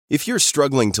If you're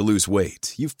struggling to lose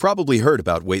weight, you've probably heard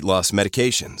about weight loss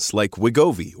medications like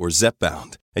Wegovy or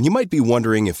Zepbound, and you might be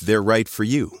wondering if they're right for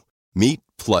you. Meet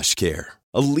PlushCare,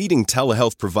 a leading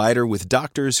telehealth provider with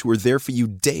doctors who are there for you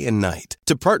day and night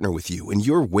to partner with you in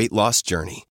your weight loss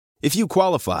journey. If you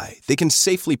qualify, they can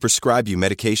safely prescribe you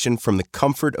medication from the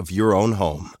comfort of your own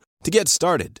home. To get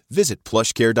started, visit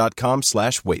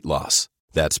plushcare.com/weightloss.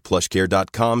 That's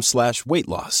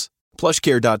plushcare.com/weightloss.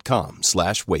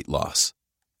 plushcare.com/weightloss.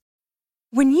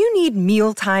 When you need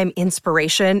mealtime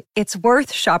inspiration, it's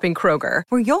worth shopping Kroger,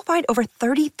 where you'll find over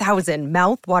 30,000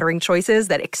 mouth-watering choices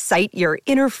that excite your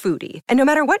inner foodie. And no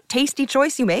matter what tasty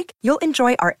choice you make, you'll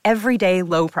enjoy our everyday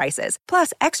low prices,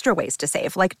 plus extra ways to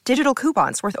save, like digital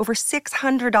coupons worth over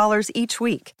 $600 each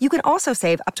week. You can also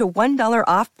save up to $1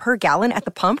 off per gallon at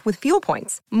the pump with fuel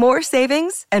points. More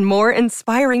savings and more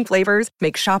inspiring flavors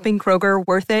make shopping Kroger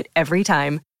worth it every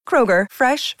time. Kroger,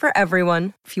 fresh for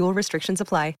everyone. Fuel restrictions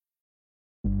apply.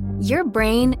 Your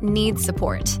brain needs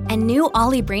support, and new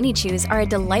Ollie Brainy Chews are a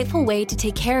delightful way to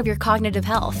take care of your cognitive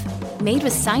health. Made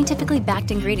with scientifically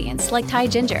backed ingredients like Thai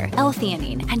ginger,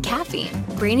 L-theanine, and caffeine,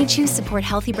 Brainy Chews support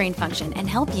healthy brain function and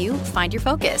help you find your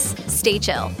focus, stay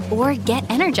chill, or get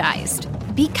energized.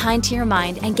 Be kind to your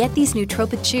mind and get these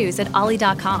nootropic chews at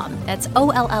ollie.com. That's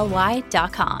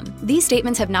OLLY.com. These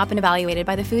statements have not been evaluated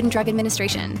by the Food and Drug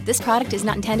Administration. This product is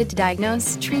not intended to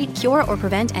diagnose, treat, cure, or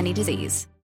prevent any disease.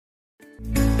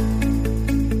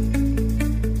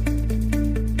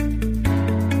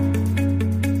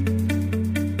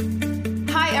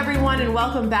 And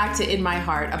welcome back to In My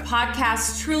Heart, a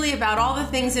podcast truly about all the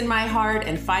things in my heart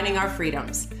and finding our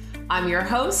freedoms. I'm your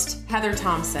host, Heather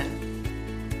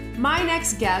Thompson. My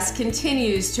next guest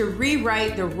continues to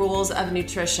rewrite the rules of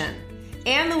nutrition.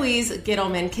 Louise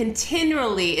Gittleman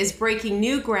continually is breaking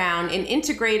new ground in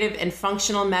integrative and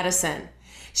functional medicine.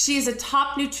 She is a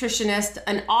top nutritionist,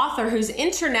 an author who's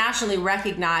internationally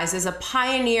recognized as a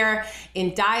pioneer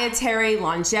in dietary,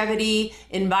 longevity,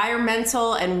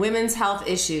 environmental, and women's health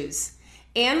issues.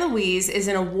 Louise is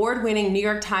an award-winning New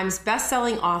York Times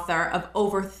bestselling author of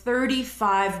over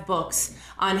 35 books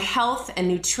on health and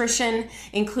nutrition,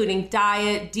 including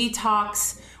diet,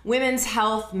 detox, women's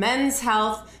health, men's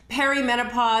health,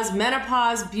 perimenopause,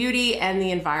 menopause, beauty, and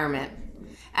the environment.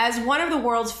 As one of the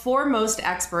world's foremost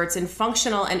experts in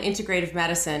functional and integrative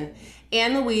medicine,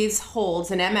 Louise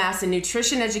holds an MS in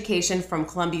nutrition education from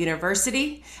Columbia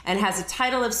University and has a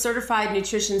title of Certified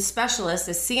Nutrition Specialist,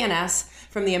 a CNS,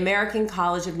 from the American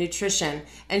College of Nutrition.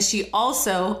 And she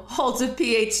also holds a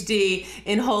PhD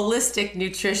in holistic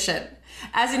nutrition.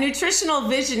 As a nutritional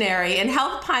visionary and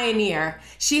health pioneer,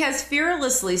 she has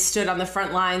fearlessly stood on the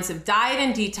front lines of diet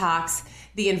and detox,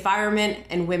 the environment,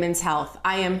 and women's health.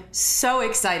 I am so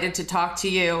excited to talk to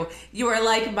you. You are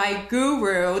like my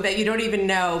guru that you don't even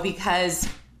know, because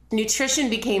nutrition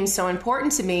became so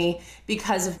important to me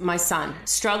because of my son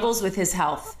struggles with his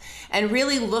health, and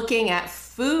really looking at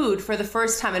food for the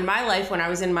first time in my life when I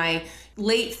was in my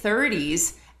late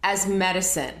 30s as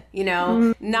medicine,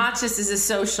 not just as a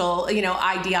social,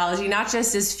 ideology, not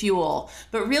just as fuel,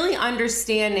 but really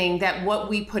understanding that what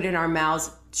we put in our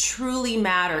mouths truly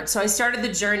mattered. So I started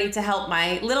the journey to help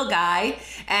my little guy,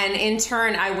 and in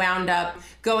turn I wound up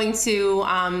going to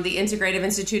the Integrative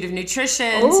Institute of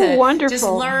Nutrition to wonderful. Just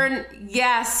learn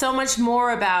so much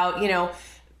more about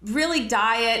really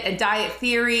diet and diet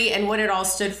theory and what it all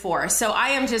stood for. So I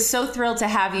am just so thrilled to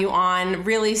have you on,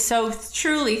 really so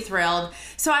truly thrilled.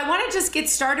 So I want to just get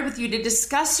started with you to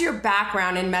discuss your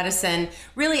background in medicine,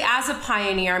 really as a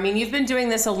pioneer. I mean, you've been doing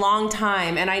this a long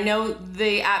time, and I know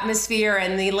the atmosphere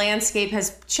and the landscape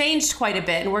has changed quite a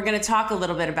bit, and we're going to talk a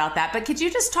little bit about that. But could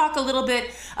you just talk a little bit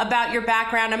about your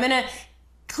background? I'm going to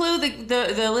clue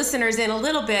the listeners in a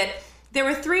little bit. There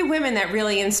were 3 women that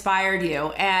really inspired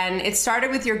you, and it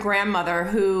started with your grandmother,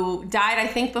 who died, I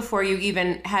think, before you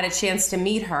even had a chance to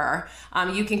meet her.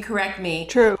 You can correct me.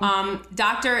 True.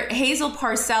 Dr. Hazel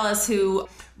Parcellis, who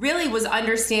really was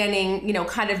understanding,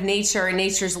 kind of nature and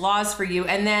nature's laws for you.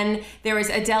 And then there was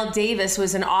Adele Davis, who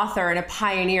was an author and a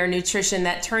pioneer in nutrition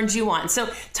that turned you on. So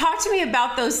talk to me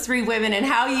about those 3 women and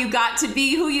how you got to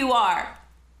be who you are.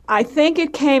 I think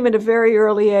it came at a very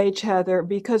early age, Heather,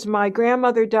 because my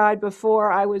grandmother died before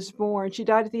I was born. She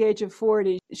died at the age of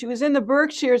 40. She was in the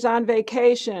Berkshires on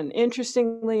vacation,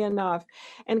 interestingly enough,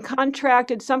 and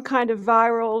contracted some kind of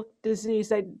viral disease.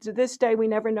 To this day, we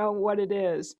never know what it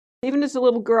is. Even as a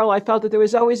little girl, I felt that there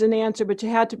was always an answer, but you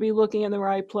had to be looking in the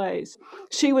right place.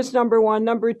 She was number 1.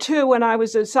 Number 2, when I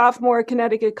was a sophomore at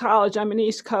Connecticut College, I'm an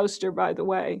East Coaster, by the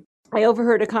way, I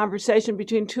overheard a conversation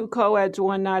between 2 co-eds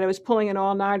one night. I was pulling an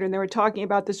all-nighter, and they were talking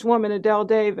about this woman, Adele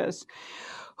Davis,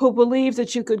 who believed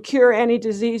that you could cure any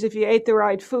disease if you ate the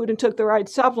right food and took the right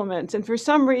supplements. And for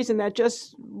some reason, that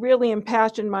just really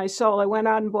impassioned my soul. I went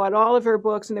out and bought all of her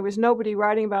books, and there was nobody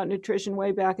writing about nutrition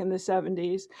way back in the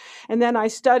 70s. And then I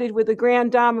studied with the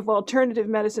grand dame of alternative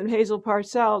medicine, Hazel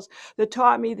Parcells, that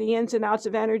taught me the ins and outs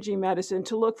of energy medicine,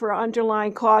 to look for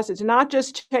underlying causes, not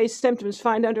just chase symptoms,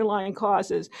 find underlying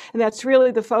causes. And that's really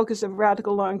the focus of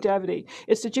radical longevity.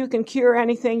 It's that you can cure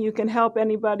anything, you can help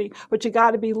anybody, but you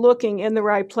got to be looking in the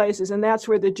right places, and that's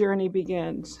where the journey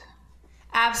begins.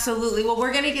 Absolutely. Well,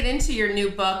 we're going to get into your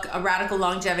new book, A Radical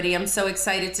Longevity. I'm so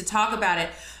excited to talk about it.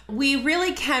 We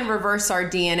really can reverse our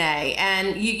DNA.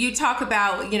 And you talk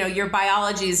about, your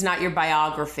biology is not your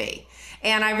biography.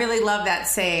 And I really love that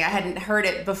saying. I hadn't heard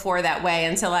it before that way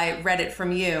until I read it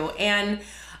from you. And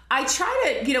I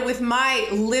try to, with my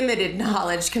limited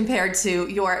knowledge compared to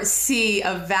your sea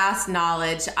of vast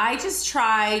knowledge, I just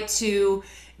try to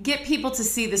get people to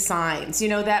see the signs,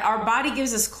 that our body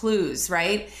gives us clues,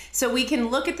 right? So we can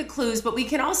look at the clues, but we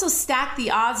can also stack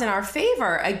the odds in our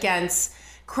favor against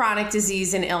chronic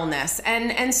disease and illness.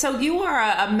 And so you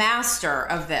are a master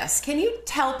of this. Can you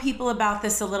tell people about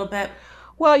this a little bit?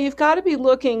 Well, you've got to be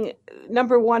looking,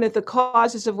 number one, at the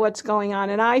causes of what's going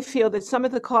on. And I feel that some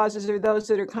of the causes are those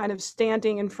that are kind of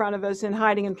standing in front of us and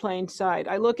hiding in plain sight.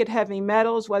 I look at heavy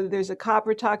metals, whether there's a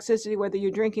copper toxicity, whether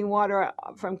you're drinking water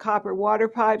from copper water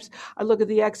pipes. I look at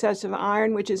the excess of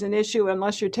iron, which is an issue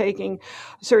unless you're taking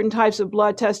certain types of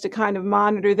blood tests to kind of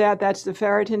monitor that. That's the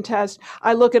ferritin test.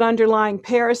 I look at underlying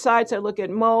parasites. I look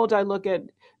at mold. I look at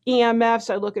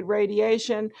EMFs, I look at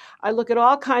radiation, I look at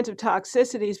all kinds of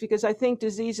toxicities, because I think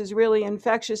disease is really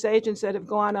infectious agents that have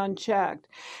gone unchecked.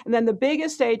 And then the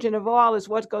biggest agent of all is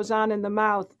what goes on in the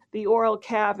mouth, the oral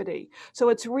cavity. So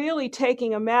it's really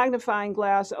taking a magnifying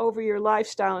glass over your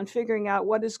lifestyle and figuring out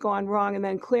what has gone wrong, and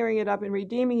then clearing it up and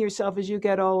redeeming yourself as you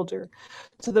get older.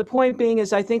 So the point being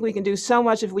is, I think we can do so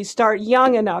much if we start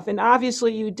young enough. And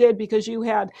obviously you did, because you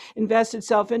had invested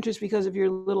self-interest because of your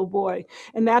little boy.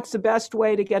 And that's the best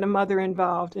way to get a mother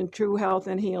involved in true health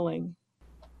and healing.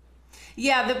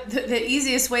 Yeah, the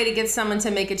easiest way to get someone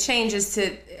to make a change is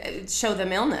to show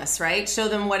them illness, right? Show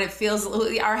them what it feels.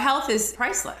 Our health is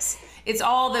priceless. It's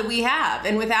all that we have.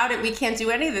 And without it, we can't do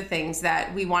any of the things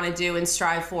that we want to do and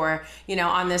strive for,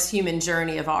 on this human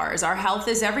journey of ours. Our health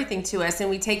is everything to us, and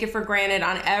we take it for granted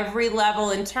on every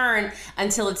level and turn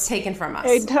until it's taken from us.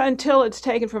 Until it's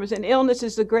taken from us. And illness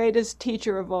is the greatest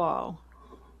teacher of all.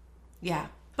 Yeah.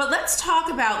 But let's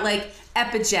talk about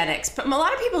epigenetics. But a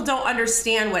lot of people don't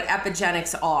understand what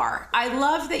epigenetics are. I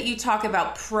love that you talk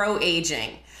about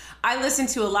pro-aging. I listen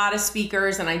to a lot of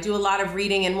speakers and I do a lot of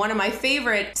reading. And one of my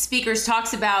favorite speakers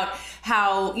talks about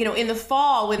how, in the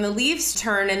fall, when the leaves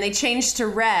turn and they change to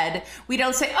red, we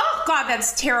don't say, oh God,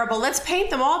 that's terrible. Let's paint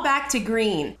them all back to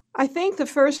green. I think the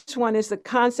first one is the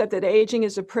concept that aging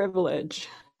is a privilege.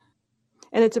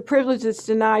 And it's a privilege that's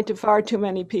denied to far too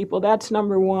many people. That's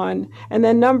number one. And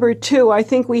then number two, I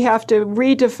think we have to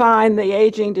redefine the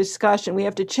aging discussion. We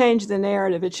have to change the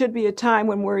narrative. It should be a time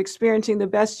when we're experiencing the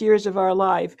best years of our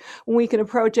life, when we can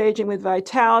approach aging with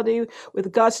vitality,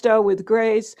 with gusto, with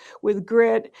grace, with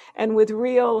grit, and with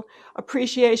real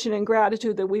appreciation and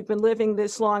gratitude that we've been living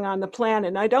this long on the planet.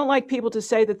 And I don't like people to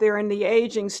say that they're in the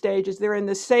aging stages. They're in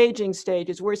the saging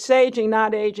stages. We're saging,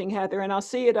 not aging, Heather, and I'll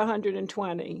see you at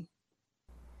 120.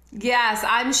 Yes,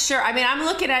 I'm sure. I mean, I'm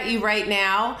looking at you right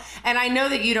now, and I know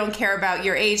that you don't care about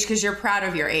your age because you're proud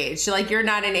of your age. You're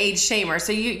not an age shamer.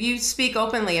 So you speak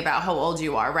openly about how old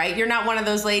you are, right? You're not one of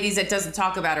those ladies that doesn't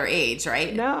talk about her age,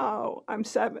 right? No, I'm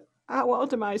seven. How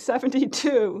old am I?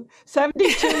 72.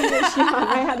 72 years young.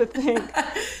 I had to think.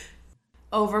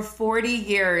 Over 40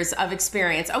 years of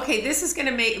experience. Okay, this is going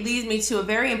to lead me to a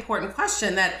very important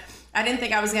question that I didn't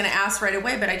think I was going to ask right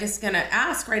away, but I'm just going to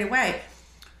ask right away.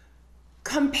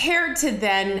 Compared to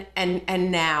then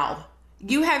and now,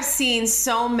 you have seen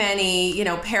so many,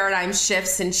 paradigm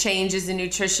shifts and changes in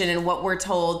nutrition and what we're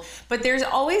told, but there's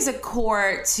always a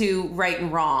core to right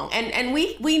and wrong. And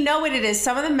we know what it is.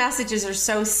 Some of the messages are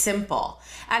so simple.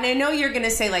 And I know you're going to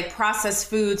say processed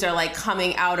foods are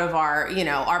coming out of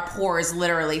our pores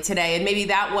literally today. And maybe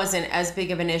that wasn't as big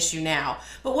of an issue now.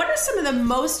 But what are some of the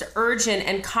most urgent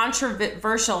and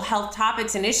controversial health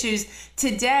topics and issues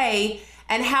today?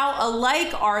 And how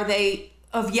alike are they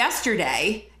of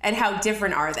yesterday, and how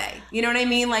different are they? You know what I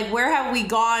mean? Where have we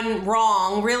gone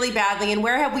wrong really badly, and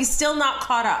where have we still not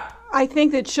caught up? I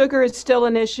think that sugar is still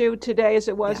an issue today as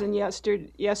it was Yeah.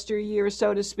 in yesteryear,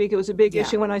 so to speak. It was a big Yeah.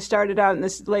 issue when I started out in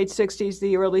the late 60s,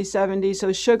 the early 70s.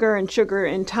 So sugar and sugar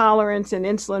intolerance and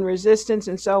insulin resistance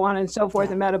and so on and so forth,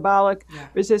 Yeah. and metabolic Yeah.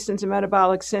 resistance and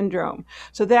metabolic syndrome.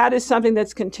 So that is something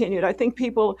that's continued. I think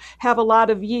people have a lot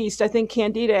of yeast. I think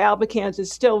Candida albicans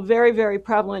is still very, very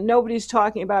prevalent. Nobody's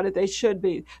talking about it. They should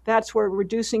be. That's where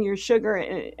reducing your sugar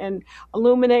and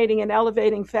illuminating and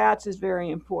elevating fats is very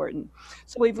important.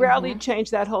 So we've rarely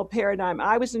changed that whole paradigm.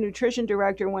 I was a nutrition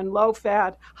director when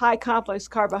low-fat, high-complex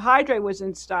carbohydrate was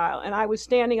in style, and I was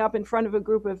standing up in front of a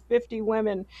group of 50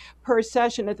 women per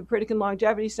session at the Pritikin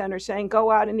Longevity Center saying,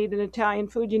 go out and eat an Italian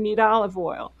food, you need olive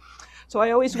oil. So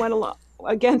I always went along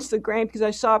against the grain because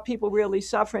I saw people really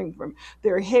suffering from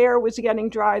their hair was getting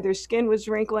dry, their skin was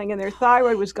wrinkling, and their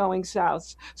thyroid was going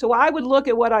south. So I would look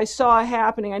at what I saw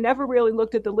happening. I never really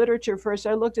looked at the literature first.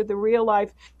 I looked at the real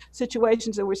life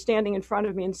situations that were standing in front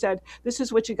of me and said, this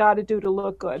is what you got to do to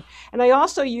look good. And I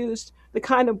also used the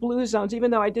kind of blue zones,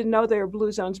 even though I didn't know they were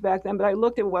blue zones back then, but I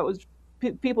looked at what was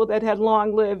people that had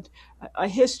long-lived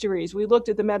histories. We looked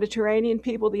at the Mediterranean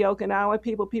people, the Okinawa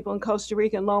people, people in Costa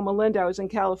Rica and Loma Linda. I was in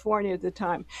California at the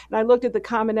time. And I looked at the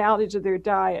commonalities of their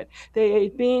diet. They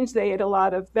ate beans, they ate a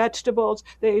lot of vegetables,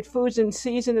 they ate foods in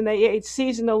season, and they ate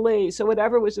seasonally. So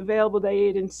whatever was available, they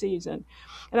ate in season.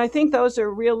 And I think those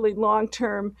are really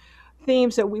long-term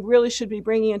themes that we really should be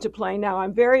bringing into play now.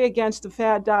 I'm very against the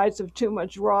fad diets of too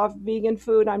much raw vegan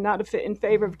food. I'm not in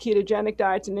favor of ketogenic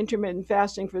diets and intermittent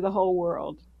fasting for the whole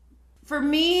world. For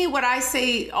me, what I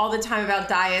say all the time about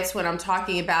diets when I'm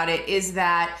talking about it is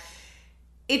that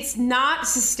it's not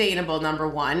sustainable, number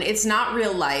one. It's not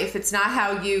real life. It's not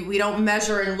how we don't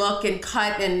measure and look and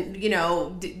cut and,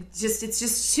 it's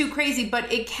just too crazy.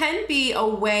 But it can be a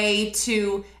way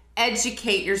to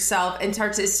educate yourself and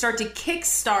start to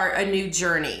kickstart a new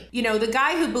journey. The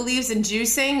guy who believes in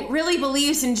juicing really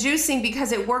believes in juicing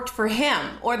because it worked for him,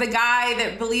 or the guy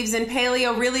that believes in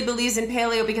paleo really believes in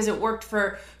paleo because it worked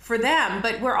for them.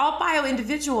 But we're all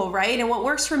bio-individual, right? And what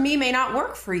works for me may not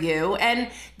work for you. And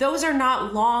those are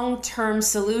not long-term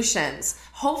solutions.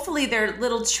 Hopefully they're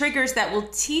little triggers that will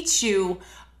teach you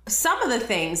some of the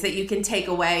things that you can take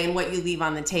away and what you leave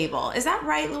on the table. Is that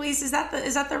right, Louise? Is that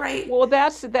the right Well,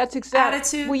 that's exactly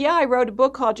attitude? Well, yeah, I wrote a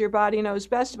book called Your Body Knows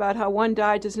Best about how one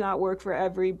diet does not work for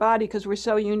every body because we're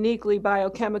so uniquely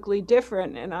biochemically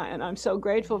different, and I'm so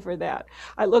grateful for that.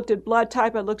 I looked at blood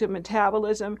type, I looked at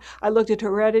metabolism, I looked at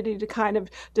heredity to kind of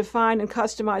define and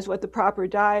customize what the proper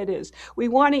diet is. We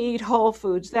want to eat whole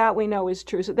foods. That we know is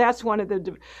true. So that's one of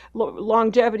the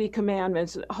longevity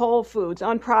commandments: whole foods,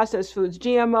 unprocessed foods,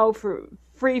 GMO for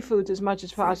free foods as much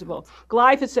as possible,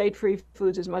 glyphosate-free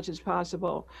foods as much as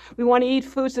possible. We want to eat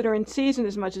foods that are in season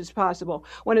as much as possible.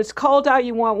 When it's cold out,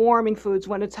 you want warming foods.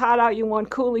 When it's hot out, you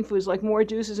want cooling foods like more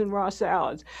juices and raw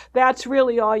salads. That's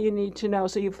really all you need to know.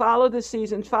 So you follow the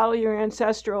seasons, follow your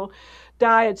ancestral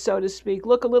diet, so to speak.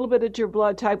 Look a little bit at your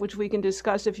blood type, which we can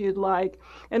discuss if you'd like.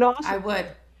 And also, I would.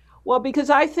 Well, because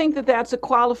I think that that's a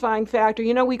qualifying factor.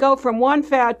 We go from one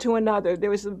fad to another. There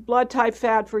was a blood type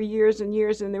fad for years and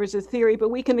years, and there was a theory, but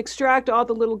we can extract all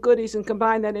the little goodies and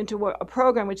combine that into a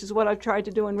program, which is what I've tried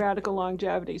to do in Radical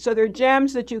Longevity. So there are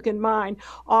gems that you can mine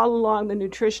all along the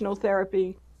nutritional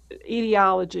therapy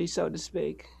etiology, so to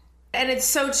speak. And it's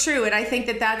so true. And I think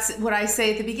that that's what I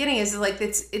say at the beginning is like,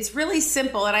 it's really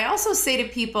simple. And I also say to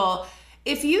people,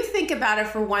 if you think about it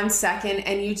for 1 second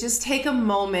and you just take a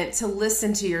moment to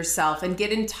listen to yourself and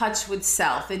get in touch with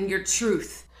self and your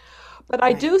truth. But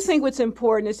I do think what's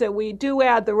important is that we do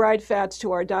add the right fats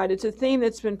to our diet. It's a theme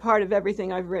that's been part of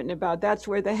everything I've written about. That's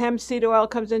where the hemp seed oil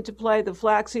comes into play, the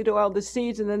flaxseed oil, the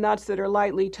seeds and the nuts that are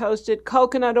lightly toasted,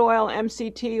 coconut oil,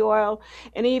 MCT oil,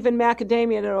 and even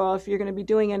macadamia nut oil if you're going to be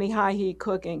doing any high heat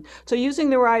cooking. So using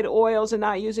the right oils and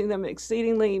not using them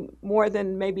exceedingly more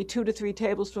than maybe 2 to 3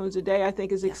 tablespoons a day, I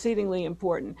think is exceedingly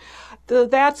important.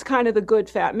 That's kind of the good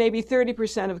fat, maybe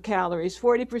 30% of calories.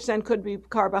 40% could be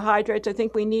carbohydrates. I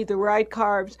think we need the right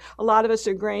carbs. A lot of us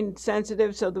are grain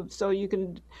sensitive, so you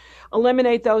can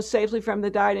eliminate those safely from the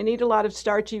diet and eat a lot of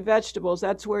starchy vegetables.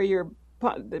 That's where your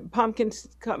pumpkins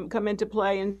come into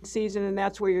play in season, and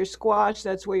that's where your squash,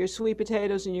 that's where your sweet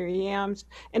potatoes and your yams,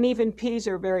 and even peas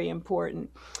are very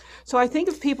important. So I think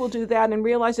if people do that and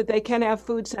realize that they can have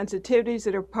food sensitivities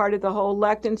that are part of the whole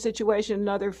lectin situation,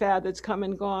 another fad that's come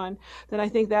and gone, then I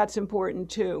think that's important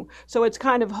too. So it's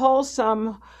kind of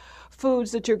wholesome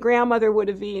foods that your grandmother would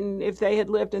have eaten if they had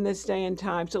lived in this day and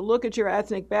time. So look at your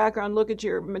ethnic background, look at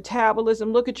your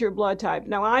metabolism, look at your blood type.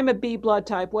 Now, I'm a B blood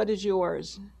type. What is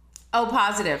yours? Oh,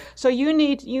 positive. So you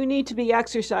need to be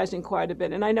exercising quite a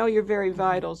bit, and I know you're very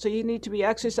vital. So you need to be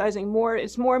exercising more.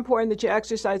 It's more important that you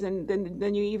exercise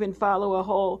than you even follow a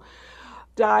whole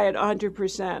diet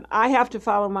 100%. I have to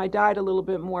follow my diet a little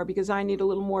bit more because I need a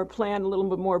little more plant, a little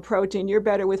bit more protein. You're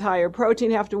better with higher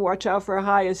protein. You have to watch out for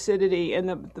high acidity in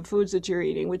the foods that you're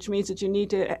eating, which means that you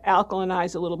need to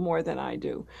alkalinize a little more than I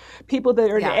do. People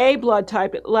that are an A blood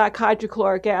type lack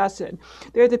hydrochloric acid.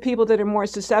 They're the people that are more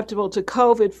susceptible to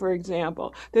COVID, for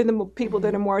example. They're the people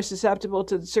that are more susceptible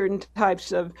to certain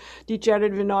types of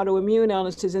degenerative and autoimmune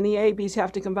illnesses, and the ABs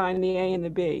have to combine the A and the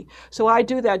B. So I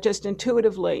do that just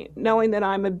intuitively, knowing that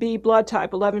I'm a B blood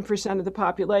type, 11% of the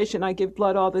population. I give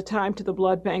blood all the time to the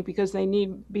blood bank because they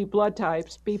need B blood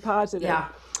types, B positive. Yeah.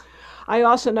 I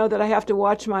also know that I have to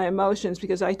watch my emotions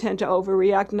because I tend to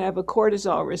overreact and have a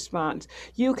cortisol response.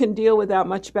 You can deal with that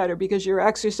much better because you're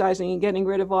exercising and getting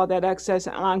rid of all that excess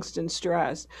angst and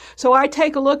stress. So I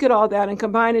take a look at all that and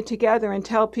combine it together and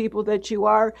tell people that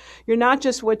you're not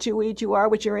just what you eat, you are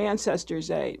what your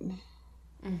ancestors ate.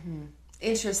 Mm-hmm.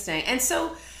 Interesting. And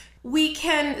so we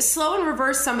can slow and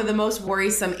reverse some of the most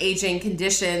worrisome aging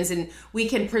conditions, and we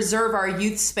can preserve our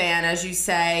youth span, as you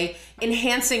say,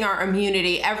 enhancing our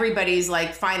immunity. Everybody's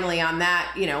like finally on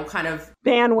that, kind of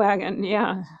bandwagon.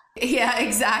 Yeah. Yeah,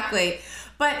 exactly.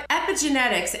 But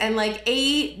epigenetics and like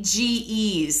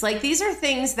AGEs, like these are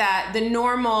things that the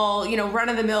normal,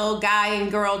 run-of-the-mill guy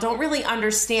and girl don't really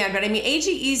understand. But I mean,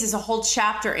 AGEs is a whole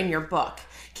chapter in your book.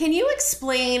 Can you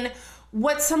explain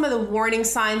what some of the warning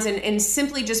signs and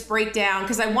simply just break down,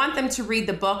 because I want them to read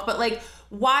the book, but like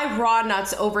why raw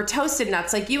nuts over toasted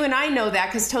nuts? Like you and I know that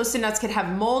because toasted nuts could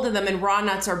have mold in them and raw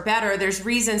nuts are better. There's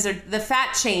reasons. The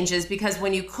fat changes because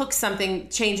when you cook something,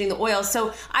 changing the oil.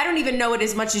 So I don't even know it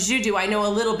as much as you do. I know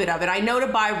a little bit of it. I know to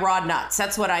buy raw nuts.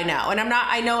 That's what I know. And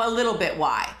I know a little bit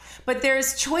why. But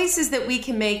there's choices that we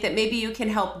can make that maybe you can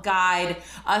help guide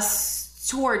us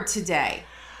toward today.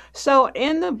 So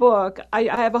in the book, I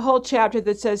have a whole chapter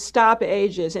that says stop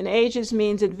AGEs, and AGEs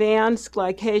means advanced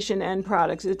glycation end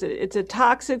products. It's a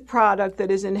toxic product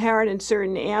that is inherent in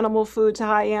certain animal foods,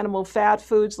 high animal fat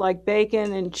foods like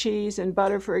bacon and cheese and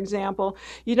butter, for example.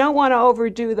 You don't want to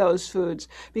overdo those foods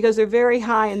because they're very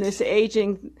high in this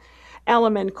aging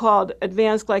element called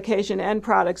advanced glycation end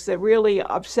products that really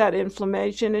upset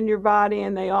inflammation in your body,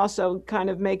 and they also kind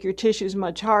of make your tissues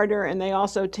much harder, and they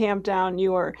also tamp down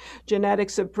your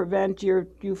genetics that prevent you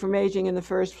from aging in the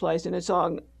first place. And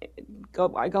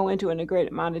I go into it in a great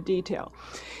amount of detail.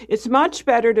 It's much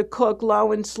better to cook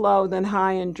low and slow than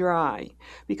high and dry,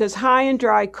 because high and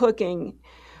dry cooking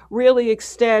really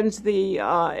extends the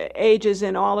ages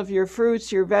in all of your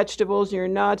fruits, your vegetables, your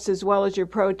nuts, as well as your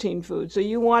protein foods. So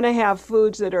you want to have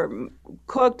foods that are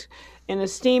cooked in a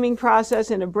steaming process,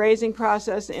 in a braising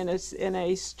process, in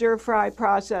a stir-fry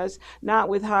process, not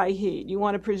with high heat. You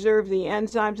want to preserve the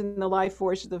enzymes and the life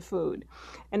force of the food.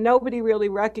 And nobody really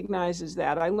recognizes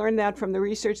that. I learned that from the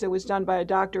research that was done by a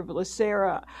Dr.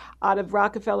 Valacera out of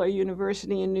Rockefeller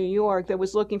University in New York that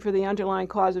was looking for the underlying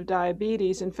cause of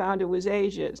diabetes and found it was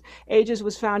AGEs. AGEs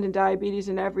was found in diabetes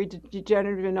and every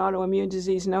degenerative and autoimmune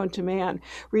disease known to man.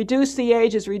 Reduce the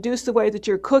AGEs, reduce the way that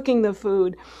you're cooking the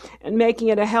food and making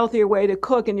it a healthier way to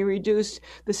cook, and you reduce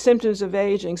the symptoms of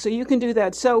aging. So you can do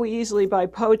that so easily by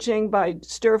poaching, by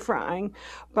stir-frying,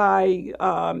 by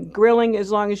grilling.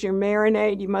 As long as you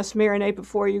marinate, you must marinate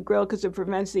before you grill because it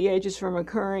prevents the AGEs from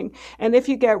occurring. And if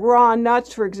you get raw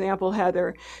nuts, for example,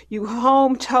 Heather, you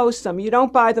home toast them. You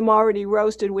don't buy them already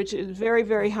roasted, which is very,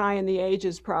 very high in the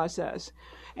AGEs process.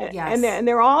 Yes. And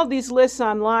there are all these lists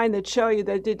online that show you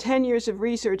that did 10 years of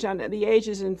research on the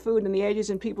AGEs in food and the AGEs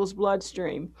in people's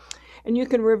bloodstream. And you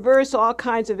can reverse all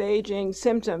kinds of aging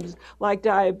symptoms like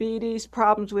diabetes,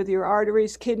 problems with your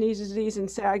arteries, kidney disease, and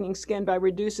sagging skin by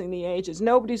reducing the AGEs.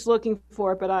 Nobody's looking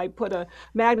for it, but I put a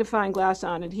magnifying glass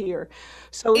on it here.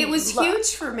 So it was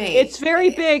huge for me. It's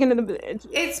very big.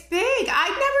 It's big. I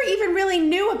never even really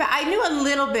knew I knew a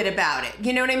little bit about it.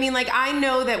 You know what I mean? Like I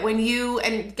know that when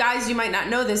and guys, you might not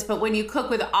know this, but when you cook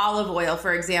with olive oil,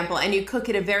 for example, and you cook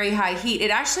at a very high heat,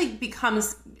 it actually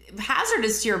becomes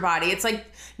hazardous to your body. It's like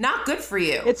not good for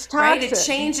you. It's toxic. Right? It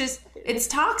changes. It's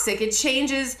toxic. It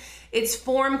changes its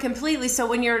form completely. So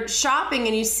when you're shopping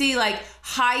and you see like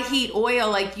high heat oil,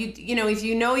 like you know, if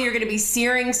you know you're going to be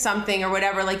searing something or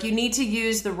whatever, like you need to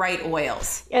use the right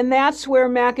oils. And that's where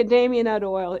macadamia nut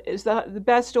oil is the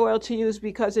best oil to use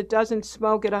because it doesn't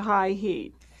smoke at a high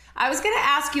heat. I was going to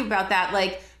ask you about that.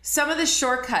 Like some of the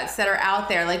shortcuts that are out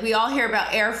there, like we all hear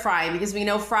about air frying because we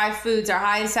know fried foods are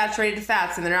high in saturated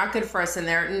fats and they're not good for us and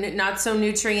they're not so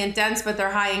nutrient dense, but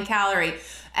they're high in calorie.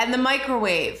 And the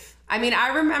microwave. I mean, I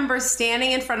remember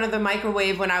standing in front of the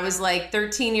microwave when I was like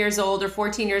 13 years old or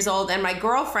 14 years old, and my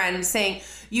girlfriend saying,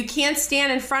 you can't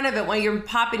stand in front of it when you're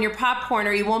popping your popcorn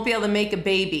or you won't be able to make a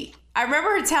baby. I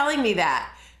remember her telling me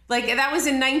that. Like, that was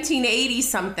in 1980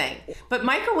 something. But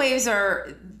microwaves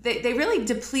they really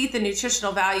deplete the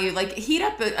nutritional value. Like, heat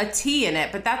up a tea in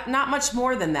it, but that's not much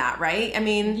more than that, right? I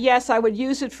mean... Yes, I would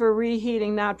use it for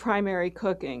reheating, not primary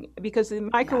cooking, because the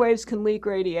microwaves can leak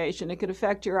radiation. It can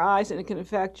affect your eyes and it can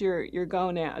affect your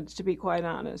gonads, to be quite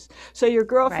honest. So your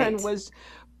girlfriend was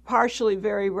partially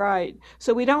very right.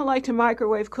 So we don't like to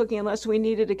microwave cooking unless we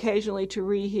need it occasionally to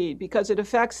reheat, because it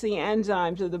affects the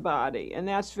enzymes of the body, and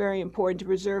that's very important to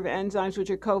preserve enzymes, which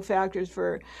are cofactors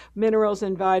for minerals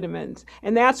and vitamins.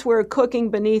 And that's where cooking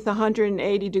beneath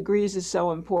 180 degrees is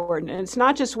so important. And it's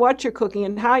not just what you're cooking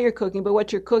and how you're cooking, but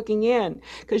what you're cooking in,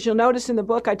 because you'll notice in the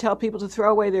book I tell people to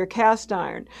throw away their cast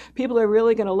iron. People are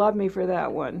really going to love me for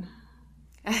that one.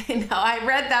 I know, I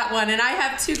read that one, and I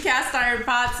have 2 cast iron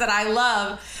pots that I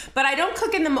love, but I don't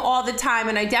cook in them all the time,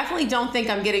 and I definitely don't think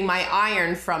I'm getting my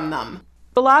iron from them.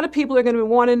 A lot of people are going to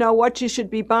want to know what you should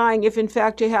be buying if, in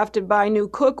fact, you have to buy new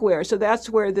cookware. So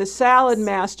that's where the Salad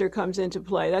Master comes into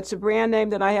play. That's a brand name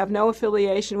that I have no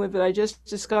affiliation with, but I just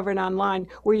discovered online,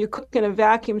 where you cook in a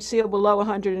vacuum seal below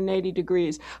 180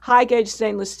 degrees. High-gauge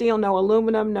stainless steel, no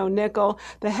aluminum, no nickel.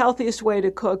 The healthiest way to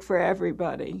cook for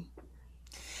everybody.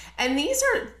 And these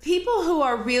are people who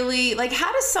are really, like,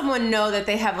 how does someone know that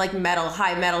they have like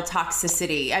high metal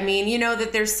toxicity? I mean, you know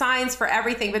that there's signs for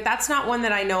everything, but that's not one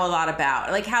that I know a lot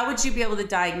about. Like, how would you be able to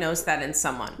diagnose that in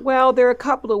someone? Well, there are a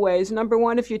couple of ways. Number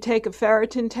one, if you take a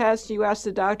ferritin test, you ask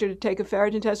the doctor to take a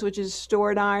ferritin test, which is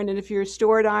stored iron. And if your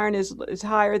stored iron is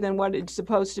higher than what it's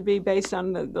supposed to be based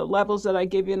on the levels that I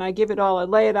give you, and I give it all, I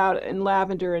lay it out in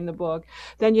lavender in the book,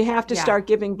 then you have to start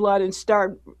giving blood and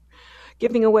start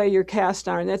giving away your cast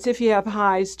iron. That's if you have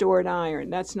high stored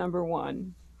iron. That's number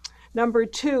one. Number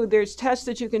two, there's tests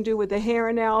that you can do with the hair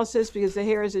analysis, because the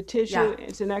hair is a tissue. Yeah.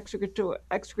 It's an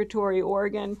excretory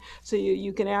organ, so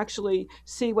you can actually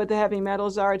see what the heavy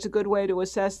metals are. It's a good way to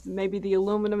assess maybe the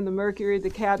aluminum, the mercury, the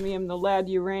cadmium, the lead,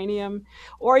 uranium.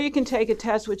 Or you can take a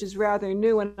test which is rather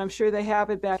new, and I'm sure they have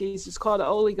it back east. It's called an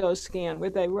oligoscan, where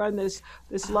they run this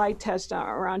light test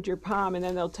around your palm, and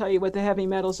then they'll tell you what the heavy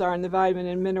metals are and the vitamin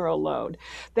and mineral load.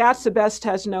 That's the best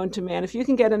test known to man. If you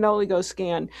can get an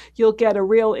oligoscan, you'll get a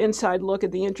real inside look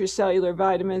at the intracellular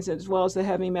vitamins as well as the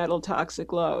heavy metal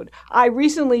toxic load. I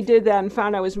recently did that and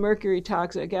found I was mercury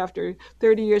toxic after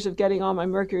 30 years of getting all my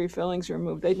mercury fillings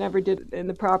removed. They never did it in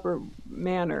the proper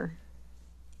manner.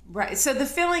 Right. So the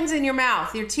fillings in your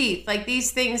mouth, your teeth, like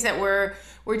these things that we're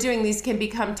doing, these can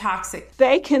become toxic.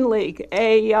 They can leak.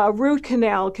 A root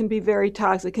canal can be very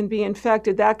toxic, can be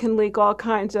infected. That can leak all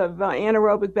kinds of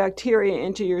anaerobic bacteria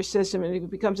into your system, and it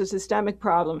becomes a systemic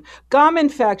problem. Gum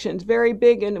infections, very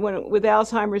big with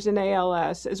Alzheimer's and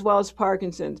ALS, as well as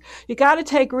Parkinson's. You got to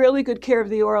take really good care of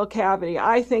the oral cavity.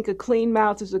 I think a clean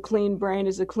mouth is a clean brain,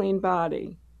 is a clean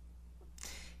body.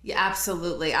 Yeah,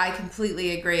 absolutely. I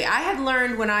completely agree. I had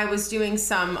learned when I was doing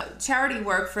some charity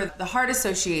work for the Heart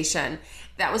Association,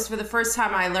 that was for the first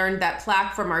time I learned that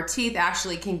plaque from our teeth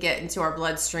actually can get into our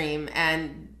bloodstream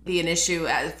and be an issue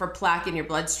for plaque in your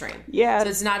bloodstream. Yeah. So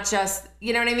it's not just,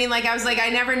 you know what I mean? Like, I was like, I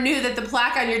never knew that the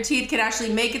plaque on your teeth could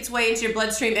actually make its way into your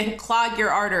bloodstream and clog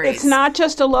your arteries. It's not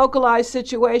just a localized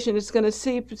situation. It's going to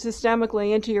seep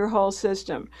systemically into your whole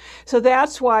system. So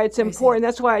that's why it's important.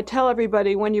 That's why I tell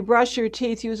everybody, when you brush your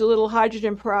teeth, use a little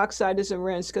hydrogen peroxide as a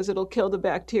rinse, because it'll kill the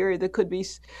bacteria that could be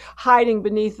hiding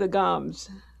beneath the gums.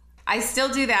 I still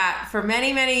do that. For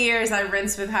many, many years, I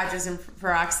rinsed with hydrogen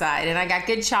peroxide, and I got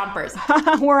good chompers.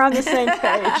 We're on the same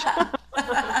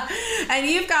page. And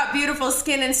you've got beautiful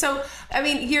skin. And so, I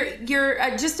mean, you're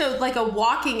just like a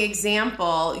walking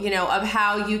example, you know, of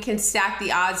how you can stack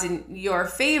the odds in your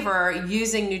favor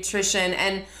using nutrition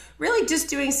and really just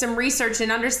doing some research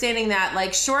and understanding that,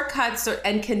 like, shortcuts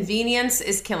and convenience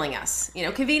is killing us. You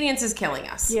know, convenience is killing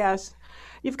us. Yes.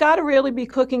 You've got to really be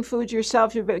cooking foods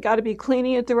yourself. You've got to be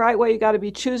cleaning it the right way. You've got to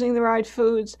be choosing the right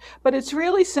foods. But it's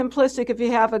really simplistic if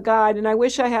you have a guide. And I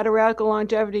wish I had a radical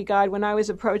longevity guide when I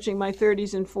was approaching my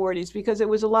 30s and 40s, because it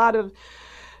was a lot of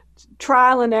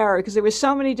trial and error, because there were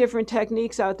so many different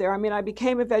techniques out there. I mean, I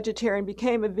became a vegetarian,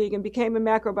 became a vegan, became a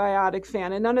macrobiotic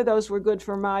fan, and none of those were good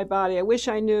for my body. I wish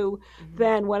I knew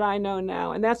then what I know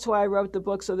now. And that's why I wrote the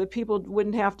book, so that people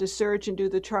wouldn't have to search and do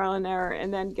the trial and error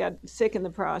and then get sick in the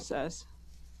process.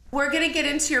 We're going to get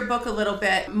into your book a little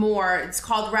bit more. It's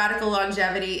called Radical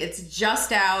Longevity. It's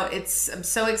just out. I'm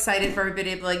so excited for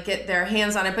everybody to get their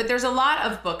hands on it. But there's a lot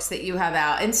of books that you have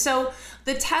out. And so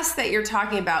the tests that you're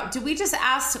talking about, do we just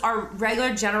ask our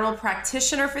regular general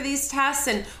practitioner for these tests?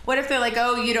 And what if they're like,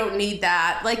 oh, you don't need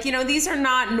that? These are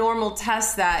not normal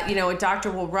tests that, a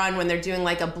doctor will run when they're doing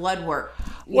a blood work.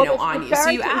 On you. So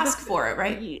you ask for it,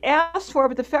 right? You ask for it,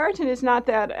 but the ferritin is not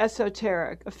that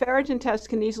esoteric. A ferritin test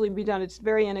can easily be done. It's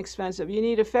very inexpensive. You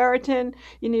need a ferritin,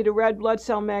 you need a red blood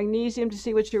cell magnesium to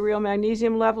see what your real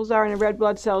magnesium levels are, and a red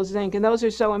blood cell zinc, and those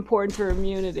are so important for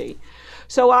immunity.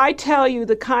 So I tell you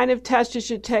the kind of test you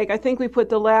should take. I think we put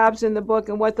the labs in the book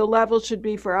and what the levels should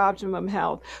be for optimum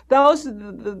health. Those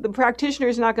the practitioner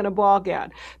is not going to balk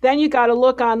at. Then you got to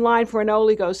look online for an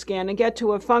oligo scan and get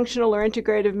to a functional or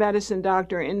integrative medicine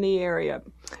doctor in the area.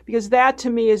 Because that to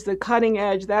me is the cutting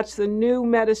edge. That's the new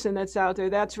medicine that's out there.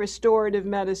 That's restorative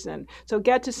medicine. So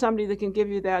get to somebody that can give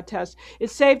you that test.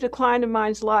 It saved a client of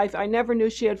mine's life. I never knew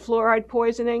she had fluoride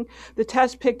poisoning. The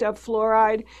test picked up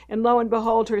fluoride, and lo and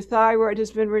behold, her thyroid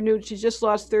has been renewed. She's just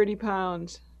lost 30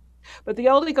 pounds. But the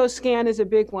oligo scan is a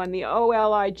big one, the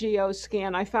OLIGO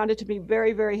scan. I found it to be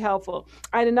very, very helpful.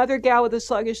 I had another gal with a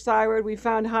sluggish thyroid. We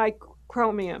found high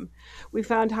chromium. We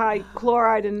found high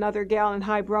chloride in another gal and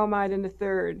high bromide in a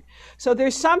third. So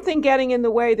there's something getting in the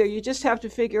way there. You just have to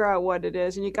figure out what it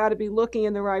is, and you got to be looking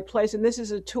in the right place. And this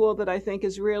is a tool that I think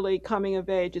is really coming of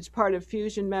age. It's part of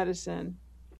fusion medicine.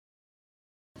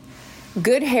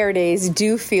 Good hair days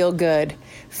do feel good.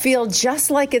 Feel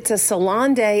just like it's a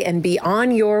salon day and be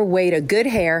on your way to good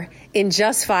hair in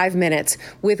just 5 minutes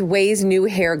with Ouai's new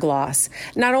hair gloss.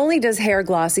 Not only does hair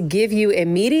gloss give you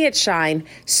immediate shine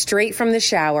straight from the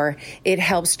shower, it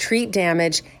helps treat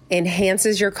damage,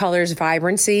 enhances your color's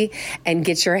vibrancy, and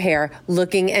gets your hair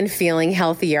looking and feeling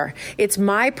healthier. It's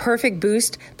my perfect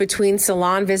boost between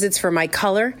salon visits for my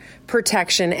color,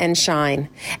 protection, and shine.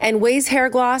 And Ouai's hair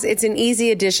gloss, it's an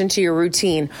easy addition to your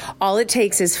routine. All it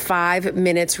takes is 5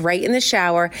 minutes right in the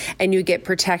shower, and you get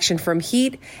protection from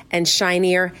heat and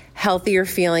shinier, healthier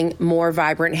feeling, more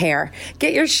vibrant hair.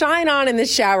 Get your shine on in the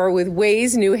shower with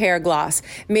Ouai's new hair gloss,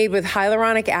 made with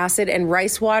hyaluronic acid and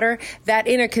rice water that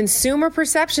in a consumer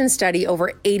perception study,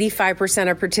 over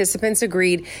 85% of participants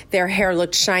agreed their hair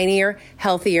looked shinier,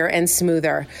 healthier, and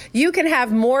smoother. You can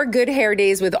have more good hair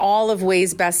days with all of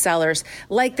Ouai's bestsellers,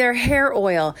 like their hair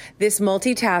oil. This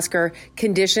multitasker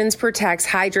conditions, protects,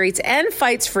 hydrates, and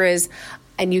fights frizz,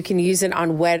 and you can use it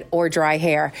on wet or dry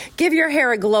hair. Give your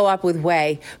hair a glow up with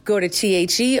Ouai. Go to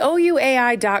THEOUAI.com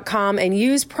and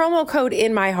use promo code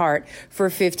INMyHeart for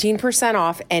 15%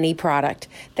 off any product.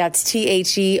 That's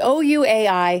THEOUAI.com,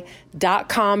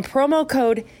 promo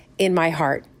code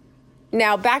INMyHeart.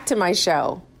 Now back to my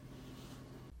show.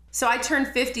 So I turned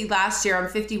 50 last year. I'm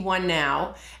 51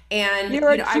 now. And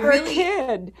you're a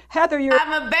kid. Heather,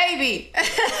 I'm a baby.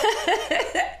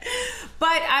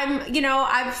 But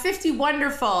I'm 50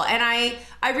 wonderful. And I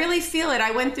really feel it.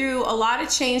 I went through a lot of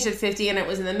change at 50, and it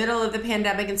was in the middle of the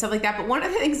pandemic and stuff like that. But one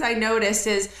of the things I noticed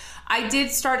is I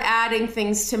did start adding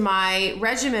things to my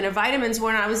regimen of vitamins.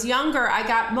 When I was younger, I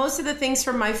got most of the things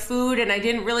from my food, and I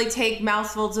didn't really take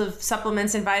mouthfuls of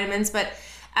supplements and vitamins. But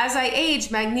as I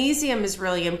age, magnesium is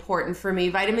really important for me.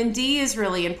 Vitamin D is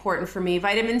really important for me.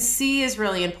 Vitamin C is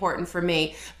really important for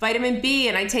me. Vitamin B,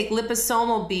 and I take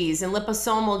liposomal Bs and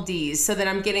liposomal Ds so that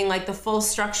I'm getting the full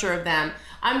structure of them.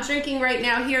 I'm drinking right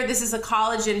now here. This is a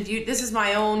collagen. This is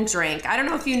my own drink. I don't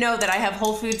know if you know that I have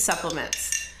whole food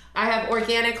supplements. I have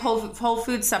organic whole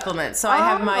food supplements. So I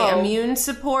have my immune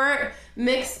support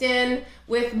mixed in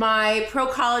with my pro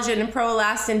collagen and pro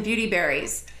elastin beauty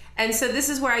berries. And so this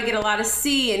is where I get a lot of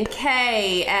C and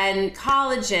K and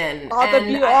collagen.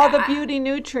 All the beauty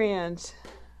nutrients.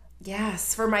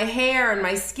 Yes, for my hair and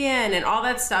my skin and all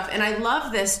that stuff. And I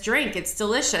love this drink. It's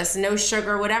delicious, no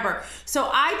sugar, whatever. So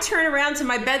I turn around to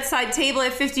my bedside table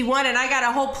at 51 and I got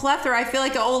a whole plethora. I feel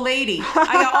like an old lady.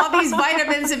 I got all these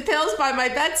vitamins and pills by my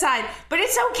bedside, but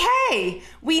it's okay.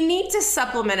 We need to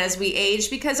supplement as we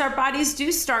age because our bodies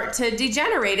do start to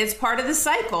degenerate. It's part of the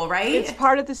cycle, right? It's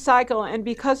part of the cycle. And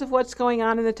because of what's going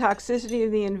on in the toxicity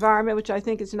of the environment, which I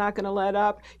think is not going to let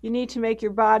up, you need to make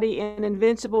your body an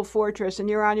invincible fortress, and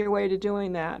you're on your way to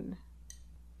doing that.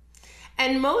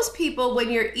 And most people,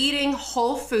 when you're eating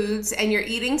whole foods and you're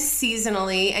eating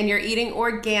seasonally and you're eating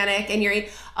organic and you're eating,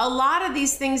 a lot of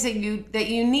these things that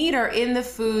you need are in the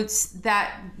foods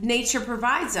that nature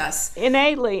provides us.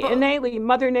 Innately.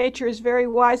 Mother Nature is very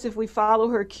wise if we follow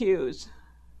her cues.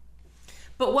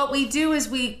 But what we do is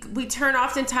we turn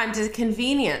oftentimes to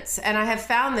convenience. And I have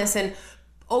found this, and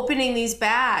opening these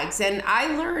bags, and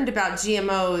I learned about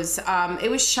GMOs. It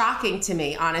was shocking to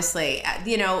me, honestly.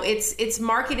 It's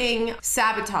marketing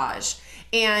sabotage.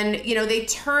 And, they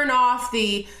turn off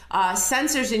the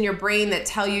sensors in your brain that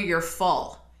tell you you're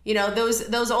full.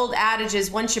 Those old adages,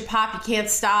 once you pop, you can't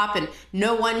stop, and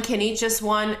no one can eat just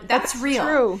one. That's real.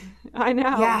 True. I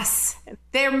know. Yes.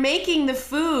 They're making the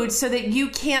food so that you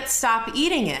can't stop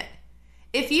eating it.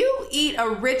 If you eat a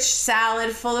rich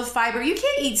salad full of fiber, you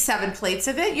can't eat 7 plates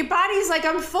of it. Your body's like,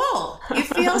 I'm full. You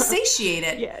feel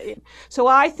satiated. Yeah. So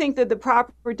I think that the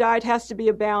proper diet has to be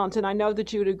a balance, and I know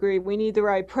that you would agree. We need the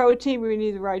right protein, we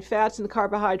need the right fats and the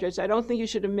carbohydrates. I don't think you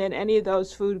should omit any of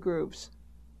those food groups.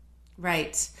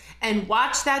 Right. And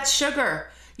watch that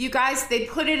sugar. You guys, they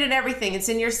put it in everything. It's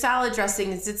in your salad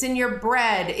dressings. It's in your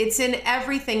bread. It's in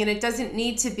everything, and it doesn't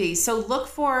need to be. So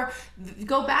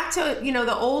go back to,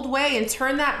 the old way and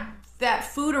turn that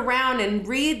food around and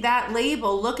read that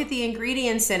label. Look at the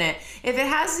ingredients in it. If it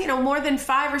has, more than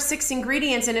 5 or 6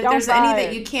 ingredients, and if there's any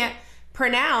that you can't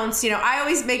pronounce, I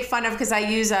always make fun of, because I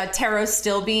use a taro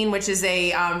still bean, which is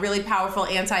a really powerful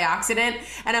antioxidant,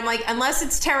 and I'm like, unless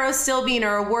it's taro still bean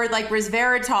or a word like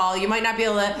resveratrol, you might not be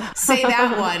able to say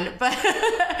that one,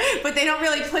 but they don't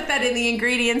really put that in the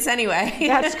ingredients anyway.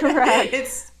 That's correct.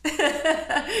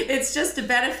 It's just a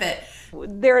benefit.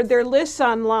 There are lists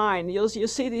online. You'll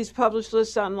see these published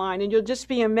lists online, and you'll just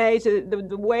be amazed at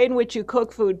the way in which you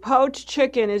cook food. Poached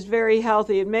chicken is very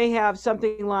healthy. It may have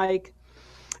something like,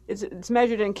 it's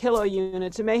measured in kilo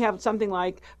units. It may have something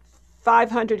like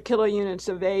 500 kilo units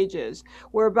of ages,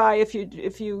 whereby if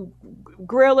you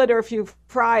grill it or if you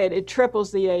fry it, it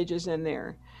triples the ages in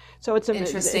there. So it's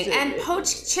interesting. And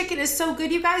poached chicken is so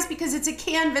good, you guys, because it's a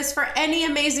canvas for any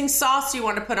amazing sauce you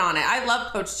want to put on it. I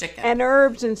love poached chicken. And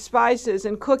herbs and spices,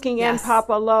 and cooking in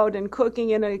papa load, and cooking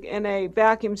in a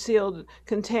vacuum sealed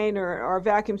container or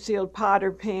vacuum sealed pot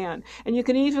or pan. And you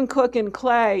can even cook in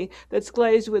clay that's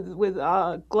glazed with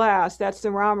glass. That's the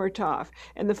Ramertov.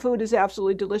 And the food is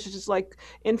absolutely delicious. It's like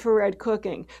infrared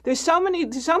cooking. There's so many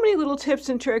little tips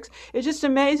and tricks. It just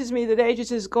amazes me that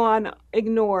ages has gone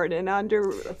ignored and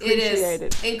underappreciated. It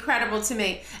is incredible to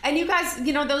me. And you guys,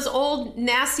 those old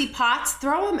nasty pots,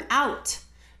 throw them out.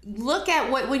 Look at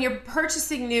when you're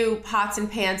purchasing new pots and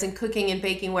pans and cooking and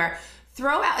baking ware,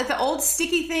 throw out the old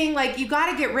sticky thing. Like, you got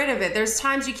to get rid of it. There's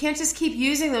times you can't just keep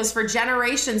using those for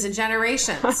generations and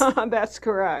generations. That's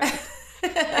correct.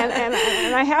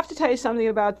 and I have to tell you something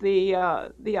about the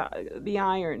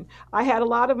iron. I had a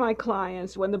lot of my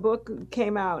clients, when the book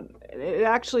came out, it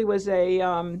actually was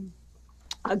a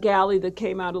galley that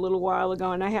came out a little while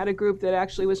ago, and I had a group that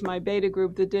actually was my beta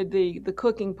group that did the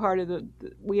cooking part of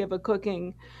we have a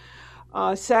cooking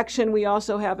section. We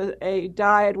also have a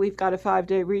diet. We've got a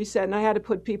 5-day reset, and I had to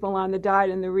put people on the diet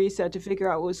and the reset to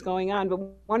figure out what was going on. But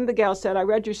one of the gals said, I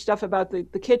read your stuff about the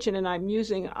kitchen, and I'm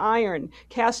using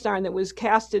cast iron that was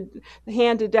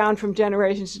handed down from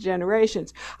generations to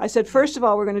generations. I said, first of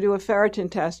all, we're going to do a ferritin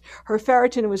test. Her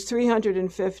ferritin was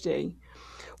 350.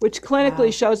 Which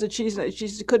clinically shows that she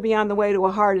could be on the way to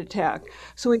a heart attack.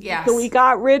 So we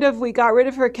got rid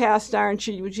of her cast iron.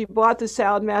 She bought the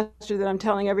Salad Master that I'm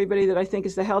telling everybody that I think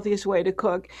is the healthiest way to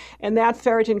cook, and that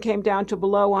ferritin came down to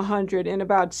below 100 in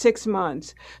about 6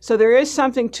 months. So there is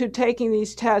something to taking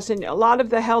these tests, and a lot of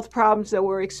the health problems that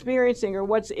we're experiencing are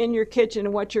what's in your kitchen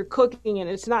and what you're cooking in.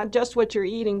 It's not just what you're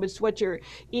eating, but it's what you're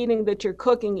eating that you're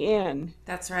cooking in.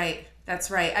 That's right.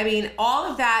 I mean, all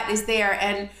of that is there,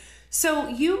 and so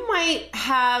you might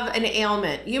have an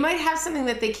ailment. You might have something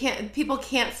that people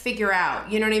can't figure out.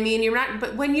 You know what I mean?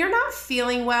 But when you're not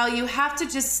feeling well, you have to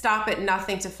just stop at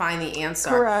nothing to find the answer.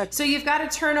 Correct. So you've got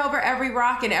to turn over every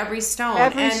rock and every stone.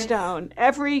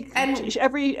 Every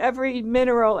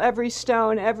mineral, every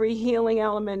stone, every healing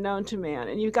element known to man.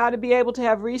 And you've got to be able to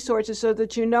have resources so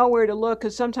that you know where to look,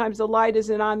 because sometimes the light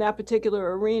isn't on that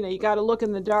particular arena. You got to look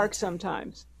in the dark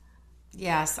sometimes.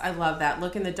 Yes, I love that.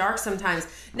 Look in the dark sometimes.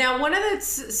 Now, one of the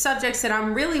subjects that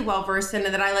I'm really well versed in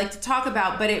and that I like to talk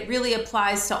about, but it really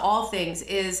applies to all things,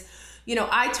 is,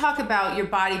 I talk about your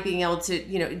body being able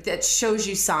to, that shows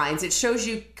you signs. It shows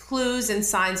you clues and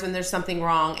signs when there's something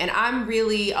wrong. And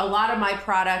a lot of my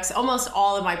products, almost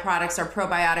all of my products are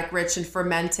probiotic rich and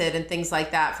fermented and things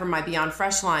like that from my Beyond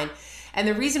Fresh line. And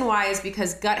the reason why is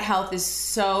because gut health is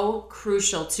so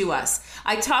crucial to us.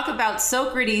 I talk about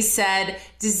Socrates said,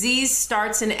 disease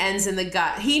starts and ends in the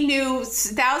gut. He knew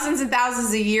thousands and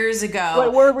thousands of years ago.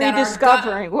 What we're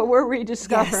rediscovering. Yes, what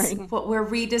we're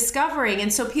rediscovering.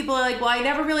 And so people are like, well, I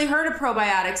never really heard of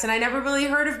probiotics and I never really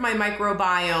heard of my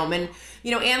microbiome. And,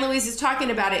 Ann Louise is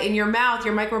talking about it in your mouth.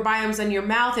 Your microbiome's on your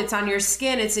mouth. It's on your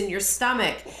skin. It's in your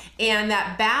stomach. And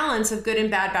that balance of good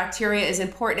and bad bacteria is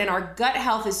important. And our gut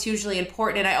health is hugely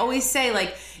important. And I always say,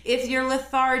 like, if you're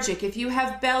lethargic, if you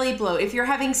have belly bloat, if you're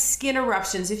having skin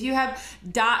eruptions, if you have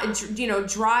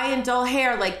dry and dull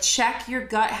hair, like, check your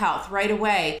gut health right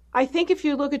away. I think if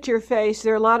you look at your face,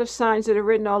 there are a lot of signs that are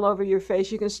written all over your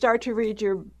face. You can start to read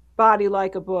your body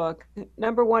like a book.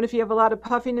 Number one, if you have a lot of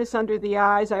puffiness under the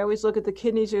eyes, I always look at the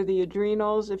kidneys or the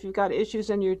adrenals. If you've got issues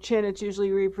on your chin, it's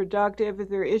usually reproductive. If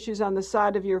there are issues on the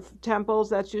side of your temples,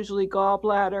 that's usually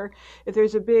gallbladder. If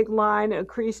there's a big line, a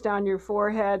crease down your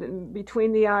forehead and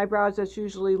between the eyebrows, that's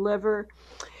usually liver.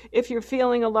 If you're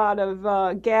feeling a lot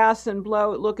of gas and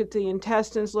bloat, look at the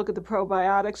intestines, look at the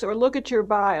probiotics, or look at your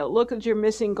bile. Look at your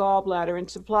missing gallbladder and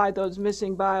supply those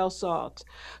missing bile salts.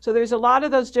 So there's a lot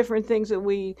of those different things that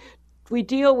we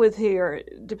deal with here,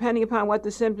 depending upon what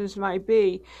the symptoms might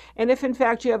be. And if in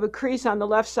fact you have a crease on the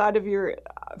left side of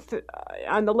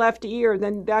on the left ear,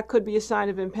 then that could be a sign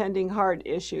of impending heart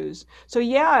issues. So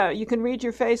yeah, you can read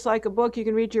your face like a book, you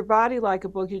can read your body like a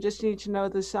book, you just need to know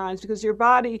the signs, because your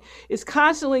body is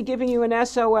constantly giving you an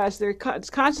SOS. It's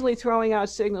constantly throwing out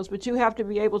signals, but you have to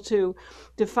be able to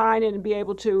define it and be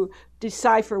able to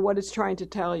decipher what it's trying to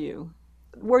tell you.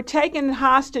 We're taken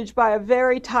hostage by a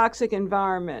very toxic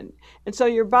environment. And so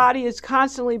your body is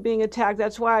constantly being attacked.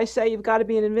 That's why I say you've got to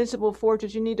be an invincible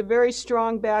fortress. You need a very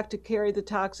strong back to carry the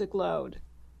toxic load.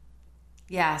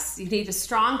 Yes, you need a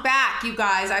strong back, you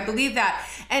guys. I believe that.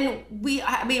 And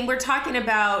we're talking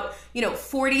about,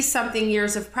 40 something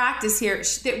years of practice here.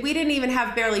 We didn't even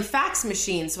have barely fax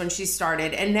machines when she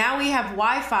started. And now we have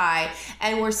Wi-Fi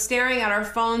and we're staring at our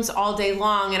phones all day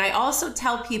long. And I also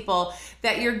tell people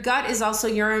that your gut is also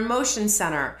your emotion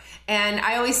center. And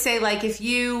I always say, like, if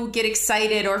you get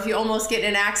excited or if you almost get in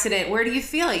an accident, where do you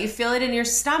feel it? You feel it in your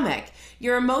stomach.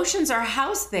 Your emotions are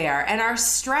housed there, and our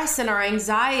stress and our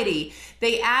anxiety,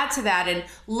 they add to that. And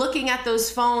looking at those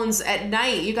phones at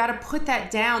night, you got to put that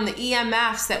down. The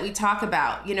EMFs that we talk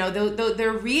about,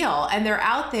 they're real and they're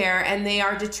out there, and they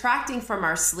are detracting from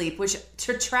our sleep, which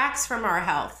detracts from our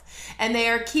health. And they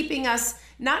are keeping us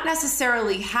not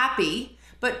necessarily happy,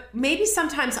 but maybe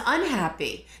sometimes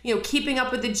unhappy, keeping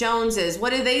up with the Joneses.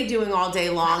 What are they doing all day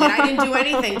long? And I didn't do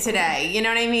anything today. You know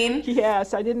what I mean?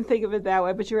 Yes, I didn't think of it that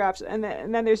way, but you're absolutely.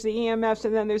 And then there's the EMFs,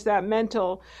 and then there's that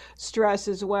mental stress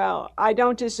as well. I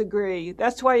don't disagree.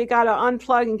 That's why you got to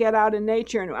unplug and get out in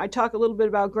nature. And I talk a little bit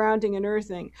about grounding and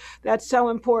earthing. That's so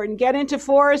important. Get into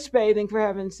forest bathing, for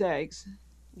heaven's sakes.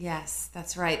 Yes,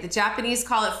 that's right. The Japanese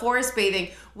call it forest bathing.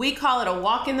 We call it a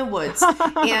walk in the woods.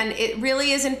 And it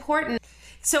really is important.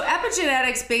 So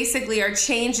epigenetics basically are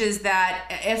changes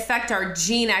that affect our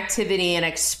gene activity and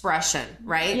expression,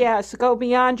 right? Yes, go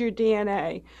beyond your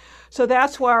DNA. So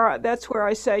that's where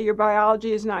I say your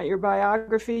biology is not your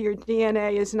biography, your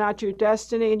DNA is not your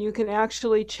destiny, and you can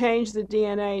actually change the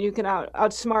DNA, and you can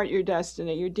outsmart your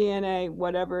destiny, your DNA,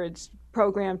 whatever it's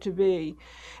programmed to be.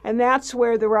 And that's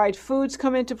where the right foods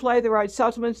come into play, the right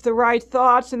supplements, the right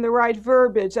thoughts, and the right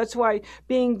verbiage. That's why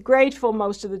being grateful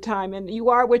most of the time, and you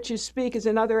are what you speak, is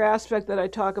another aspect that I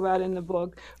talk about in the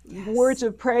book. Yes. Words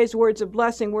of praise, words of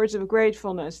blessing, words of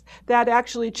gratefulness. That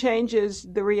actually changes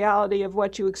the reality of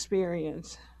what you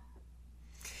experience.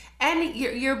 And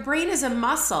your brain is a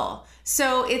muscle.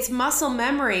 So it's muscle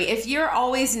memory. If you're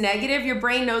always negative, your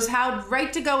brain knows how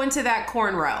right to go into that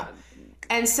corn row.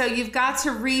 And so you've got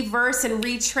to reverse and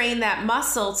retrain that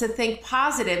muscle to think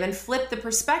positive and flip the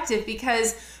perspective,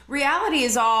 because reality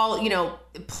is all,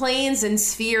 planes and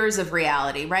spheres of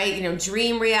reality, right?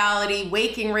 Dream reality,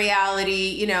 waking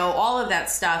reality, all of that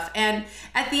stuff. And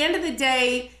at the end of the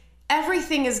day,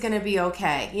 everything is going to be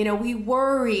okay. We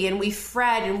worry and we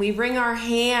fret and we wring our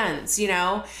hands,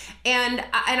 and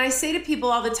I say to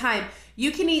people all the time,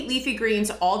 you can eat leafy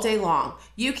greens all day long.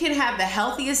 You can have the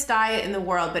healthiest diet in the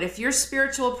world, but if your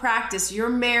spiritual practice, your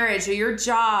marriage, or your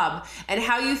job, and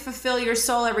how you fulfill your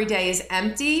soul every day is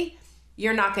empty,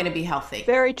 you're not going to be healthy.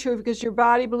 Very true, because your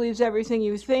body believes everything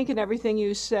you think and everything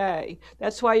you say.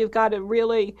 That's why you've got to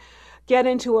really get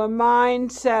into a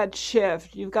mindset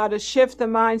shift. You've got to shift the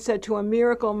mindset to a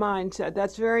miracle mindset.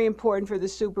 That's very important for the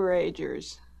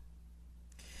superagers.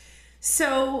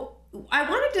 So I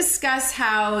want to discuss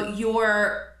how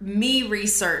your me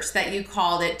research that you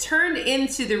called it turned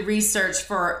into the research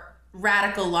for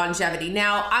radical longevity.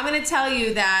 Now, I'm going to tell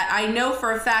you that I know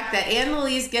for a fact that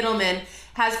Louise Gittleman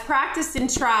has practiced and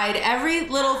tried every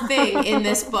little thing in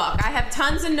this book. I have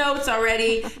tons of notes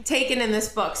already taken in this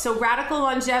book. So radical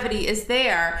longevity is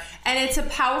there, and it's a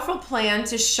powerful plan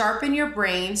to sharpen your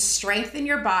brain, strengthen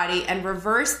your body, and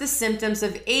reverse the symptoms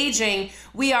of aging.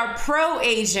 We are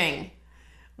pro-aging.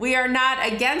 We are not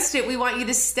against it. We want you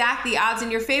to stack the odds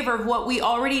in your favor of what we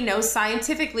already know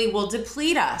scientifically will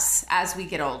deplete us as we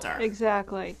get older.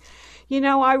 Exactly. You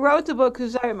know, I wrote the book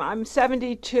because I'm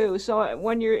 72, so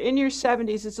when you're in your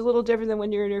 70s, it's a little different than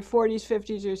when you're in your 40s,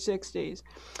 50s, or 60s.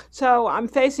 So I'm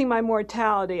facing my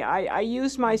mortality. I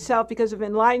used myself because of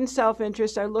enlightened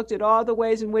self-interest. I looked at all the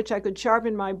ways in which I could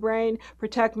sharpen my brain,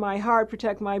 protect my heart,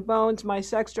 protect my bones, my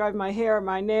sex drive, my hair,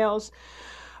 my nails,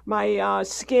 my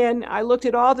skin. I looked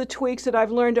at all the tweaks that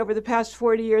I've learned over the past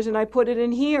 40 years, and I put it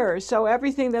in here. So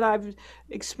everything that I've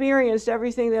experienced,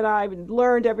 everything that I've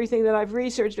learned, everything that I've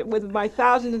researched with my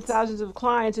thousands and thousands of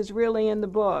clients is really in the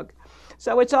book.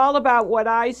 So it's all about what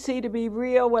I see to be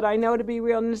real, what I know to be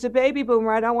real. And as a baby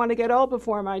boomer, I don't want to get old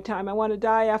before my time. I want to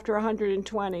die after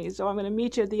 120. So I'm going to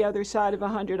meet you at the other side of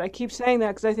 100. I keep saying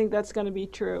that because I think that's going to be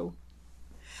true.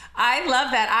 I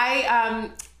love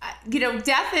that.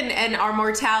 Death and our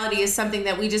mortality is something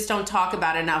that we just don't talk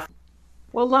about enough.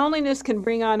 Well, loneliness can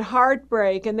bring on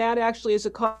heartbreak, and that actually is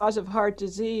a cause of heart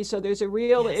disease. So there's a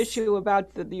real issue about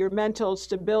your mental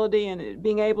stability and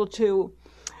being able to,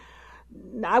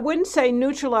 I wouldn't say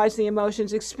neutralize the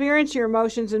emotions, experience your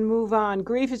emotions and move on.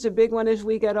 Grief is a big one as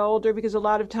we get older because a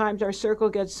lot of times our circle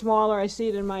gets smaller. I see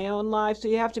it in my own life. So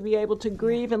you have to be able to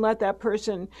grieve and let that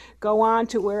person go on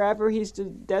to wherever he's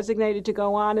designated to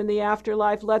go on in the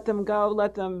afterlife. Let them go,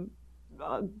 let them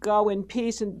go in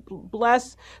peace and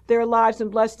bless their lives and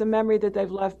bless the memory that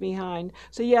they've left behind.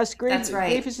 So yes,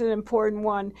 grief is an important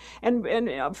one.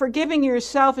 And forgiving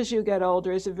yourself as you get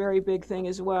older is a very big thing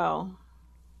as well.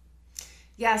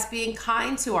 Yes, being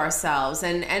kind to ourselves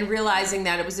and realizing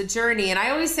that it was a journey. And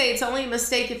I always say it's only a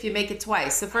mistake if you make it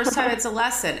twice. The first time it's a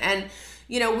lesson. And,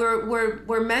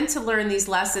 we're meant to learn these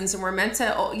lessons, and we're meant to,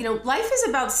 life is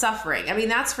about suffering. I mean,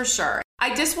 that's for sure.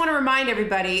 I just want to remind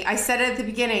everybody, I said it at the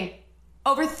beginning,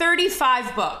 over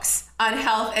 35 books on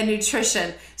health and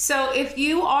nutrition. So if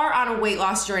you are on a weight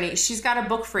loss journey, she's got a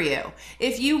book for you.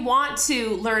 If you want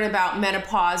to learn about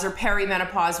menopause or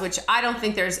perimenopause, which I don't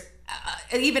think there's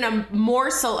even a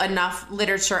morsel enough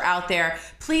literature out there,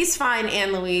 please find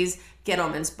Louise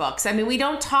Gittleman's books. I mean, we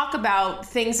don't talk about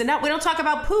things enough. We don't talk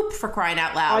about poop, for crying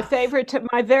out loud.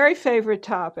 My very favorite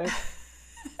topic.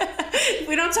 If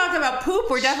we don't talk about poop,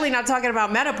 we're definitely not talking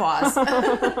about menopause.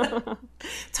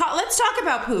 Let's talk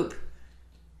about poop.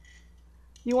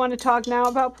 You want to talk now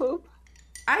about poop?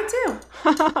 I do,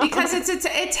 because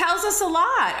it tells us a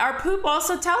lot. Our poop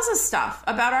also tells us stuff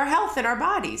about our health and our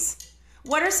bodies.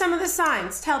 What are some of the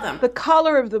signs? Tell them. The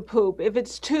color of the poop. If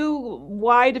it's too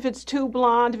white, if it's too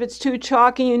blonde, if it's too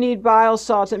chalky, you need bile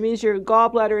salts. It means your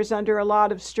gallbladder is under a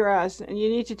lot of stress, and you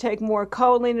need to take more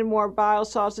choline and more bile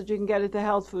salts that you can get at the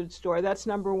health food store. That's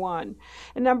number one.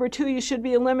 And number two, you should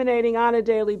be eliminating on a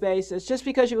daily basis. Just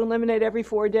because you eliminate every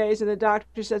 4 days and the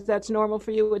doctor says that's normal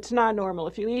for you, it's not normal.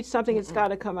 If you eat something, it's got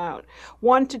to come out.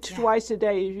 1 to twice a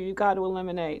day, you've got to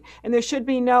eliminate. And there should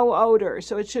be no odor,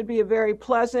 so it should be a very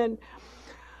pleasant,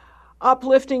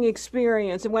 uplifting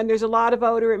experience. And when there's a lot of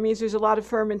odor, it means there's a lot of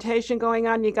fermentation going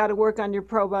on. You got to work on your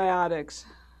probiotics.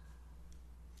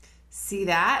 See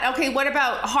that? Okay, what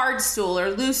about hard stool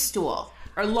or loose stool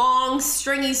or long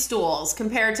stringy stools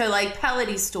compared to like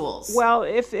pellety stools? Well,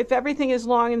 if everything is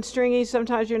long and stringy,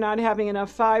 sometimes you're not having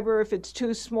enough fiber. If it's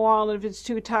too small and if it's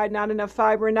too tight, not enough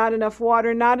fiber, not enough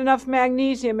water, not enough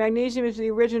magnesium. Magnesium is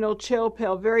the original chill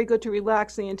pill, very good to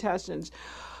relax the intestines.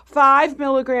 5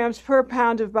 milligrams per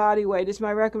pound of body weight is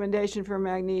my recommendation for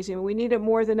magnesium. We need it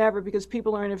more than ever because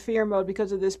people are in a fear mode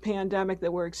because of this pandemic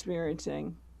that we're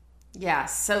experiencing.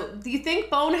 Yes. So you think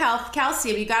bone health,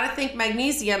 calcium, you got to think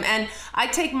magnesium. And I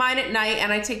take mine at night,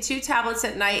 and I take 2 tablets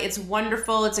at night. It's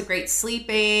wonderful. It's a great sleep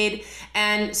aid.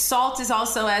 And salt is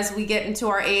also, as we get into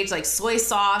our age, like soy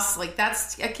sauce, like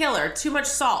that's a killer. Too much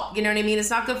salt, you know what I mean?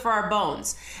 It's not good for our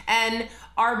bones. And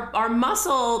our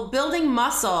muscle, building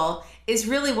muscle is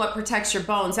really what protects your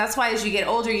bones. That's why as you get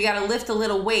older, you got to lift a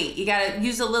little weight. You got to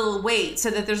use a little weight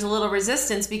so that there's a little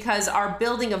resistance, because our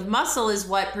building of muscle is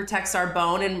what protects our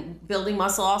bone, and building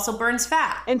muscle also burns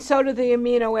fat. And so do the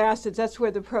amino acids. That's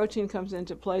where the protein comes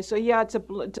into play. So yeah, it's a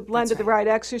blend of the right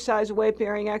exercise,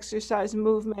 weight-bearing exercise,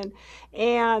 movement,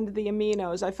 and the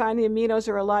aminos. I find the aminos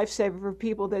are a lifesaver for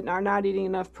people that are not eating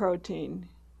enough protein.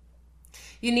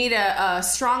 You need a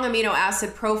strong amino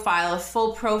acid profile, a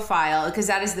full profile, because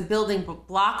that is the building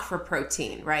block for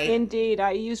protein, right? Indeed.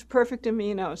 I use Perfect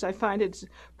Aminos. I find it's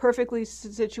perfectly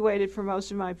situated for most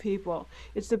of my people.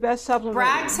 It's the best supplement.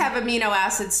 Bragg's have amino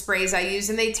acid sprays I use,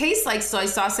 and they taste like soy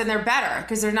sauce, and they're better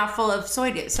because they're not full of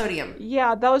sodium.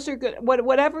 Yeah, those are good.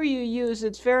 Whatever you use,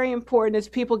 it's very important as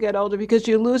people get older because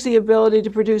you lose the ability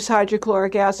to produce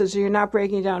hydrochloric acid, so you're not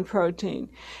breaking down protein.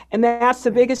 And that's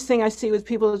the biggest thing I see with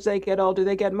people as they get older.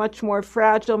 They get much more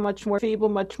fragile, much more feeble,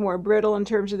 much more brittle in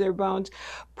terms of their bones.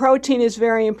 Protein is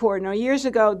very important. Now, years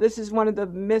ago, this is one of the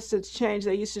myths that's changed.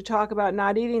 They used to talk about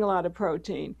not eating a lot of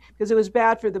protein because it was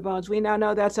bad for the bones. We now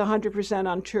know that's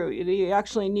 100% untrue. You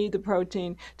actually need the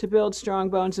protein to build strong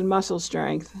bones and muscle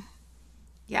strength.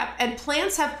 Yep, and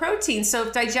plants have protein. So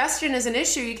if digestion is an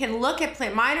issue, you can look at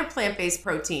minor plant-based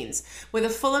proteins with a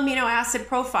full amino acid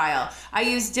profile. I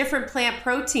use different plant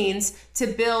proteins to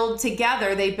build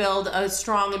together. They build a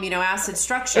strong amino acid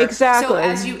structure. Exactly.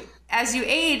 So as you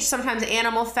age, sometimes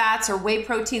animal fats or whey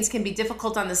proteins can be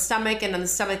difficult on the stomach and on the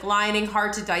stomach lining,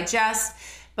 hard to digest.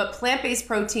 But plant-based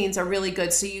proteins are really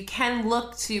good. So you can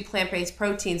look to plant-based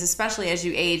proteins, especially as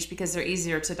you age, because they're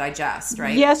easier to digest,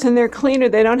 right? Yes, and they're cleaner.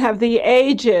 They don't have the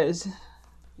ages.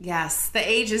 Yes, the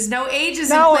ages. No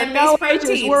ages in plant-based proteins.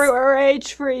 Ages. We're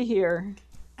age-free here.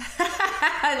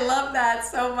 I love that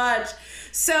so much.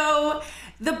 So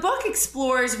the book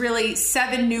explores really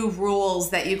 7 new rules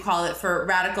that you call it for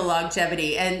radical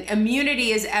longevity, and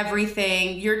immunity is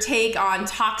everything. Your take on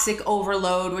toxic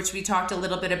overload, which we talked a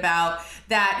little bit about,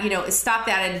 that, stop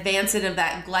that advancement of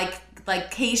that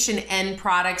glycation end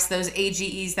products, those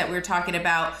AGEs that we were talking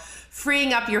about,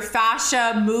 freeing up your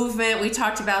fascia movement. We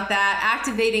talked about that,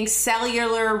 activating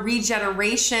cellular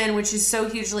regeneration, which is so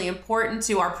hugely important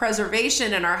to our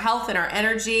preservation and our health and our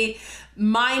energy.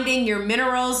 Minding your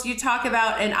minerals you talk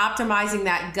about, and optimizing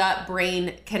that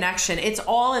gut-brain connection. It's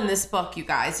all in this book, you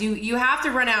guys. You have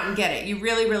to run out and get it. You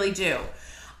really, really do.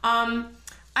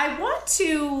 I want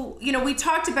to, we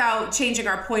talked about changing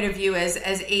our point of view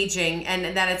as aging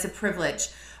and that it's a privilege.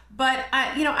 But,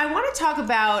 I want to talk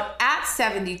about at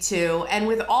 72 and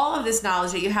with all of this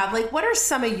knowledge that you have, what are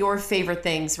some of your favorite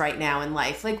things right now in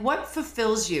life? What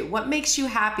fulfills you? What makes you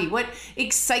happy? What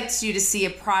excites you to see a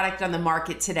product on the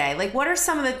market today? What are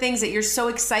some of the things that you're so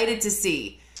excited to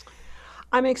see?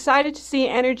 I'm excited to see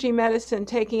energy medicine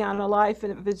taking on a life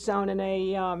of its own in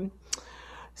a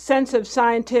sense of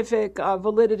scientific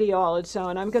validity all its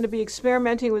own. I'm going to be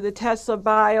experimenting with the Tesla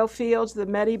biofields, the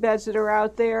medibeds that are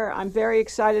out there. I'm very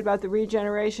excited about the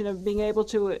regeneration of being able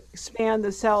to expand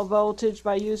the cell voltage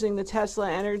by using the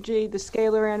Tesla energy, the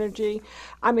scalar energy.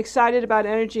 I'm excited about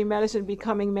energy medicine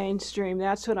becoming mainstream.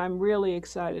 That's what I'm really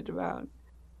excited about.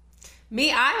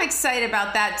 I'm excited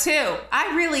about that too.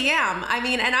 I really am.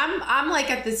 And I'm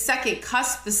at the second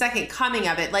cusp, the second coming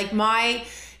of it.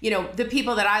 The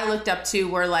people that I looked up to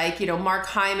were Mark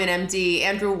Hyman, MD,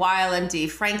 Andrew Weil, MD,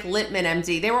 Frank Littman,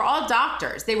 MD. They were all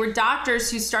doctors. They were doctors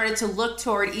who started to look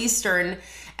toward Eastern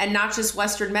and not just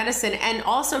Western medicine, and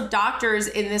also doctors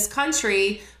in this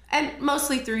country, and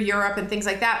mostly through Europe and things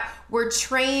like that, were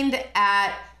trained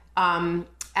at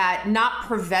not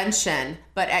prevention,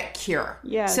 but at cure.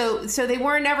 Yes. So they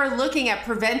weren't ever looking at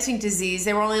preventing disease.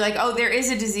 They were only there is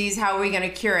a disease. How are we going to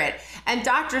cure it? And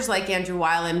doctors like Andrew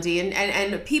Weil, MD,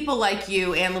 and people like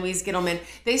you and Louise Gittleman,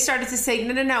 they started to say,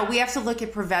 no, we have to look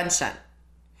at prevention.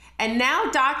 And now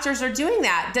doctors are doing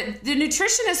that. The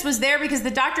nutritionist was there because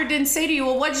the doctor didn't say to you,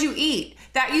 well, what'd you eat?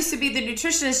 That used to be the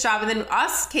nutritionist's job. And then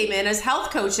us came in as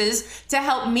health coaches to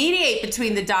help mediate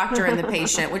between the doctor and the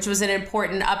patient, which was an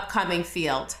important upcoming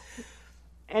field.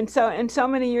 And so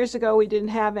many years ago, we didn't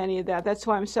have any of that. That's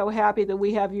why I'm so happy that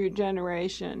we have your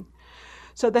generation.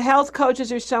 So the health coaches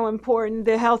are so important.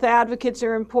 The health advocates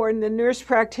are important. The nurse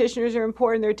practitioners are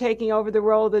important. They're taking over the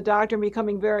role of the doctor and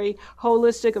becoming very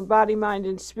holistic of body, mind,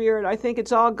 and spirit. I think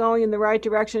it's all going in the right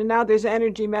direction. And now there's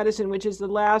energy medicine, which is the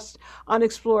last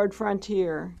unexplored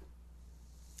frontier.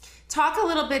 Talk a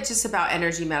little bit just about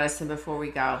energy medicine before we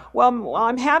go. Well,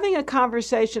 I'm having a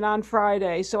conversation on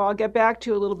Friday, so I'll get back to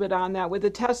you a little bit on that, with the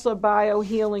Tesla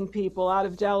biohealing people out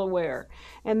of Delaware.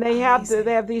 And they have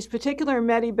these particular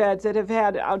medibeds that have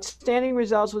had outstanding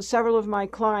results with several of my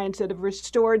clients that have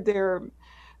restored their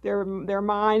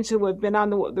minds, who have been on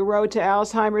the road to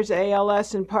Alzheimer's,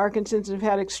 ALS, and Parkinson's, and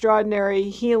have had extraordinary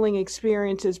healing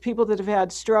experiences. People that have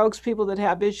had strokes, people that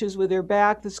have issues with their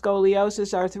back, the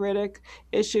scoliosis, arthritic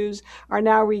issues, are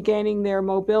now regaining their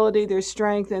mobility, their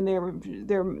strength, and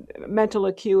their mental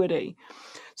acuity.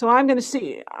 So I'm going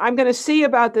to see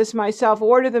about this myself,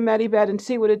 order the medibed, and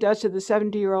see what it does to the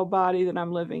 70-year-old body that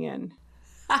I'm living in.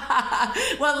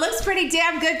 Well, it looks pretty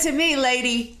damn good to me,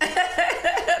 lady.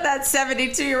 That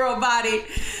 72-year-old body.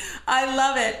 I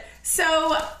love it.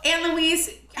 So, Ann Louise,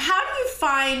 how do you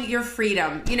find your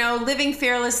freedom? Living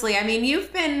fearlessly. I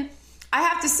mean, I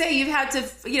have to say, you've had to,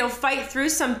 fight through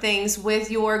some things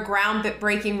with your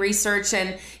groundbreaking research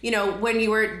and, when you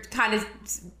were kind of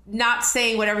not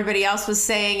saying what everybody else was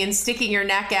saying and sticking your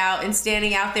neck out and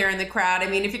standing out there in the crowd. I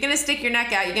mean, if you're going to stick your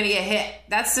neck out, you're going to get hit.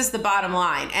 That's just the bottom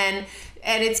line. And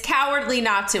it's cowardly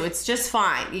not to. It's just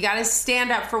fine. You got to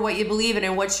stand up for what you believe in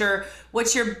and what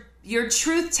your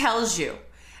truth tells you.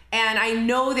 And I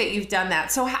know that you've done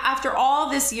that. So after all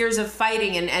this years of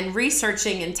fighting and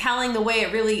researching and telling the way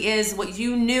it really is, what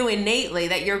you knew innately,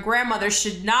 that your grandmother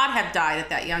should not have died at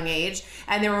that young age,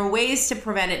 and there were ways to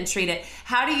prevent it and treat it,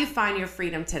 how do you find your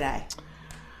freedom today?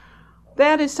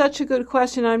 That is such a good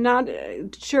question. I'm not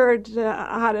sure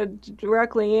how to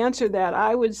directly answer that.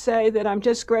 I would say that I'm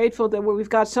just grateful that we've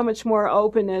got so much more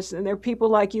openness, and there are people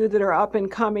like you that are up and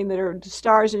coming, that are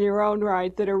stars in your own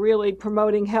right, that are really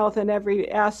promoting health in every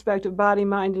aspect of body,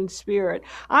 mind, and spirit.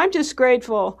 I'm just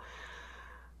grateful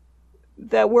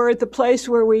that we're at the place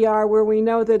where we are, where we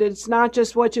know that it's not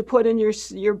just what you put in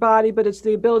your body, but it's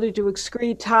the ability to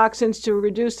excrete toxins, to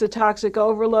reduce the toxic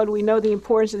overload. We know the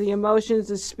importance of the emotions,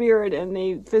 the spirit, and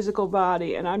the physical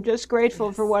body. And I'm just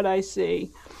grateful for what I see.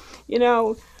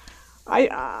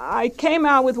 I came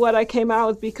out with what I came out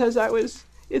with because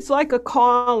it's like a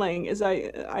calling, as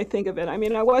I think of it. I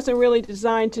mean, I wasn't really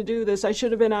designed to do this. I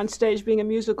should have been on stage being a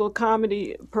musical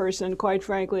comedy person, quite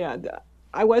frankly.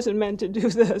 I wasn't meant to do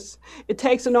this. It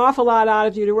takes an awful lot out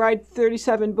of you to write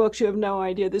 37 books. You have no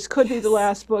idea. This could be the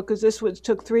last book because this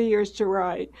took 3 years to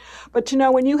write. But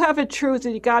when you have a truth,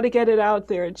 you got to get it out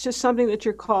there. It's just something that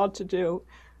you're called to do.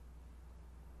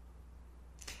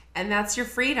 And that's your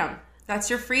freedom. That's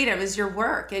your freedom, is your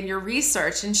work and your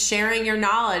research and sharing your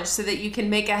knowledge so that you can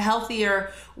make a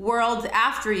healthier world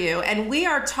after you. And we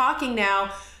are talking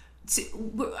now,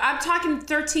 I'm talking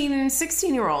 13 and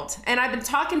 16-year-olds, and I've been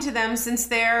talking to them since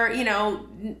they're,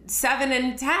 7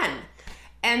 and 10.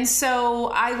 And so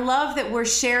I love that we're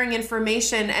sharing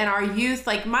information, and our youth,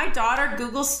 like my daughter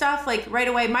Googles stuff like right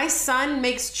away. My son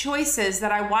makes choices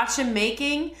that I watch him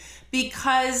making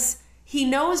because he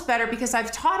knows better, because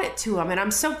I've taught it to him, and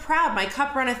I'm so proud. My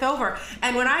cup runneth over.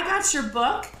 And when I got your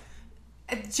book,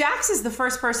 Jax is the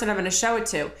first person I'm going to show it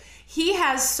to. He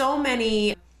has so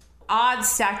many odds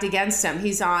stacked against him.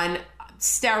 He's on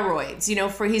steroids,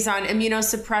 he's on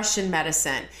immunosuppression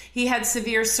medicine. He had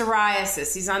severe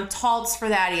psoriasis. He's on Taltz for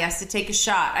that. He has to take a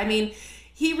shot. I mean,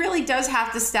 he really does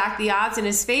have to stack the odds in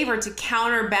his favor to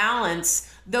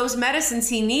counterbalance those medicines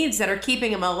he needs that are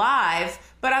keeping him alive.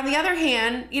 But on the other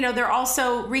hand, they're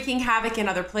also wreaking havoc in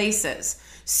other places.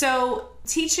 So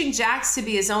teaching Jax to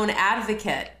be his own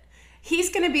advocate,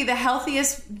 he's going to be the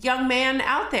healthiest young man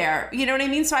out there. You know what I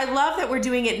mean? So I love that we're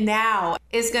doing it now.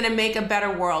 Is going to make a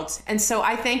better world. And so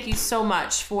I thank you so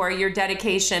much for your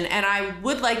dedication. And I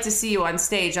would like to see you on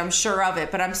stage. I'm sure of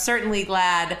it. But I'm certainly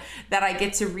glad that I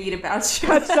get to read about you.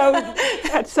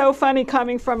 That's so funny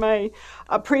coming from a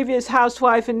previous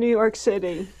housewife in New York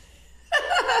City.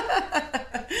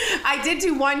 I did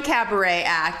do one cabaret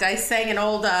act. I sang an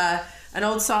old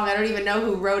song. I don't even know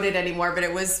who wrote it anymore, but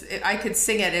I could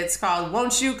sing it. It's called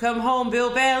 "Won't You Come Home,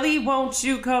 Bill Bailey, Won't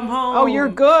You Come Home." Oh, you're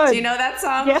good. Do you know that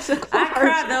song? Yes, of course. I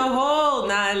cried the whole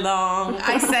night long.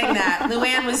 I sang that.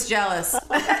 Luann was jealous.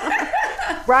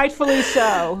 Rightfully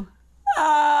so.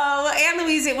 Oh, Ann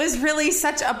Louise, it was really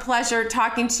such a pleasure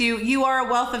talking to you. You are a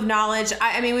wealth of knowledge.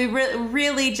 I mean, we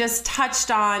really just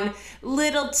touched on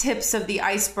little tips of the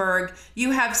iceberg.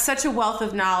 You have such a wealth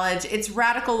of knowledge. It's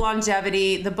Radical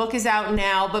Longevity. The book is out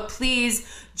now, but please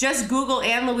just Google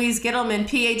Ann Louise Gittleman,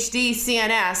 PhD,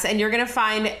 CNS, and you're going to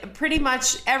find pretty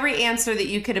much every answer that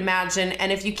you could imagine.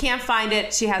 And if you can't find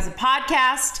it, she has a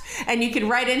podcast, and you can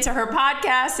write into her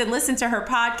podcast and listen to her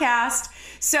podcast.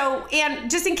 So, Ann,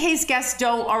 just in case guests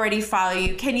don't already follow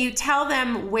you, can you tell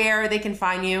them where they can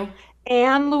find you?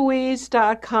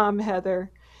 AnnLouise.com,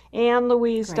 Heather.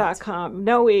 AnnLouise.com.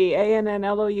 No E,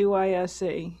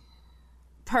 ANNLOUISE.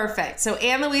 Perfect. So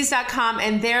AnnLouise.com,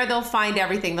 and there they'll find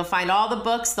everything. They'll find all the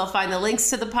books. They'll find the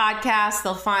links to the podcast.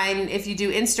 They'll find, if you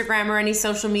do Instagram or any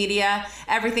social media,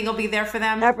 everything will be there for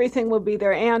them. Everything will be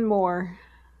there and more.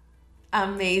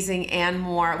 Amazing, and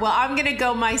more. Well, I'm going to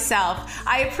go myself.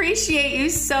 I appreciate you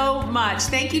so much.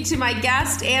 Thank you to my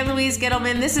guest, Ann Louise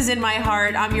Gittleman. This is In My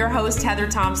Heart. I'm your host, Heather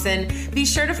Thompson. Be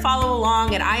sure to follow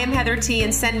along at I Am Heather T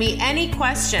and send me any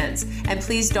questions. And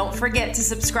please don't forget to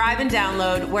subscribe and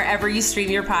download wherever you stream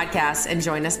your podcasts, and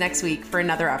join us next week for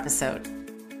another episode.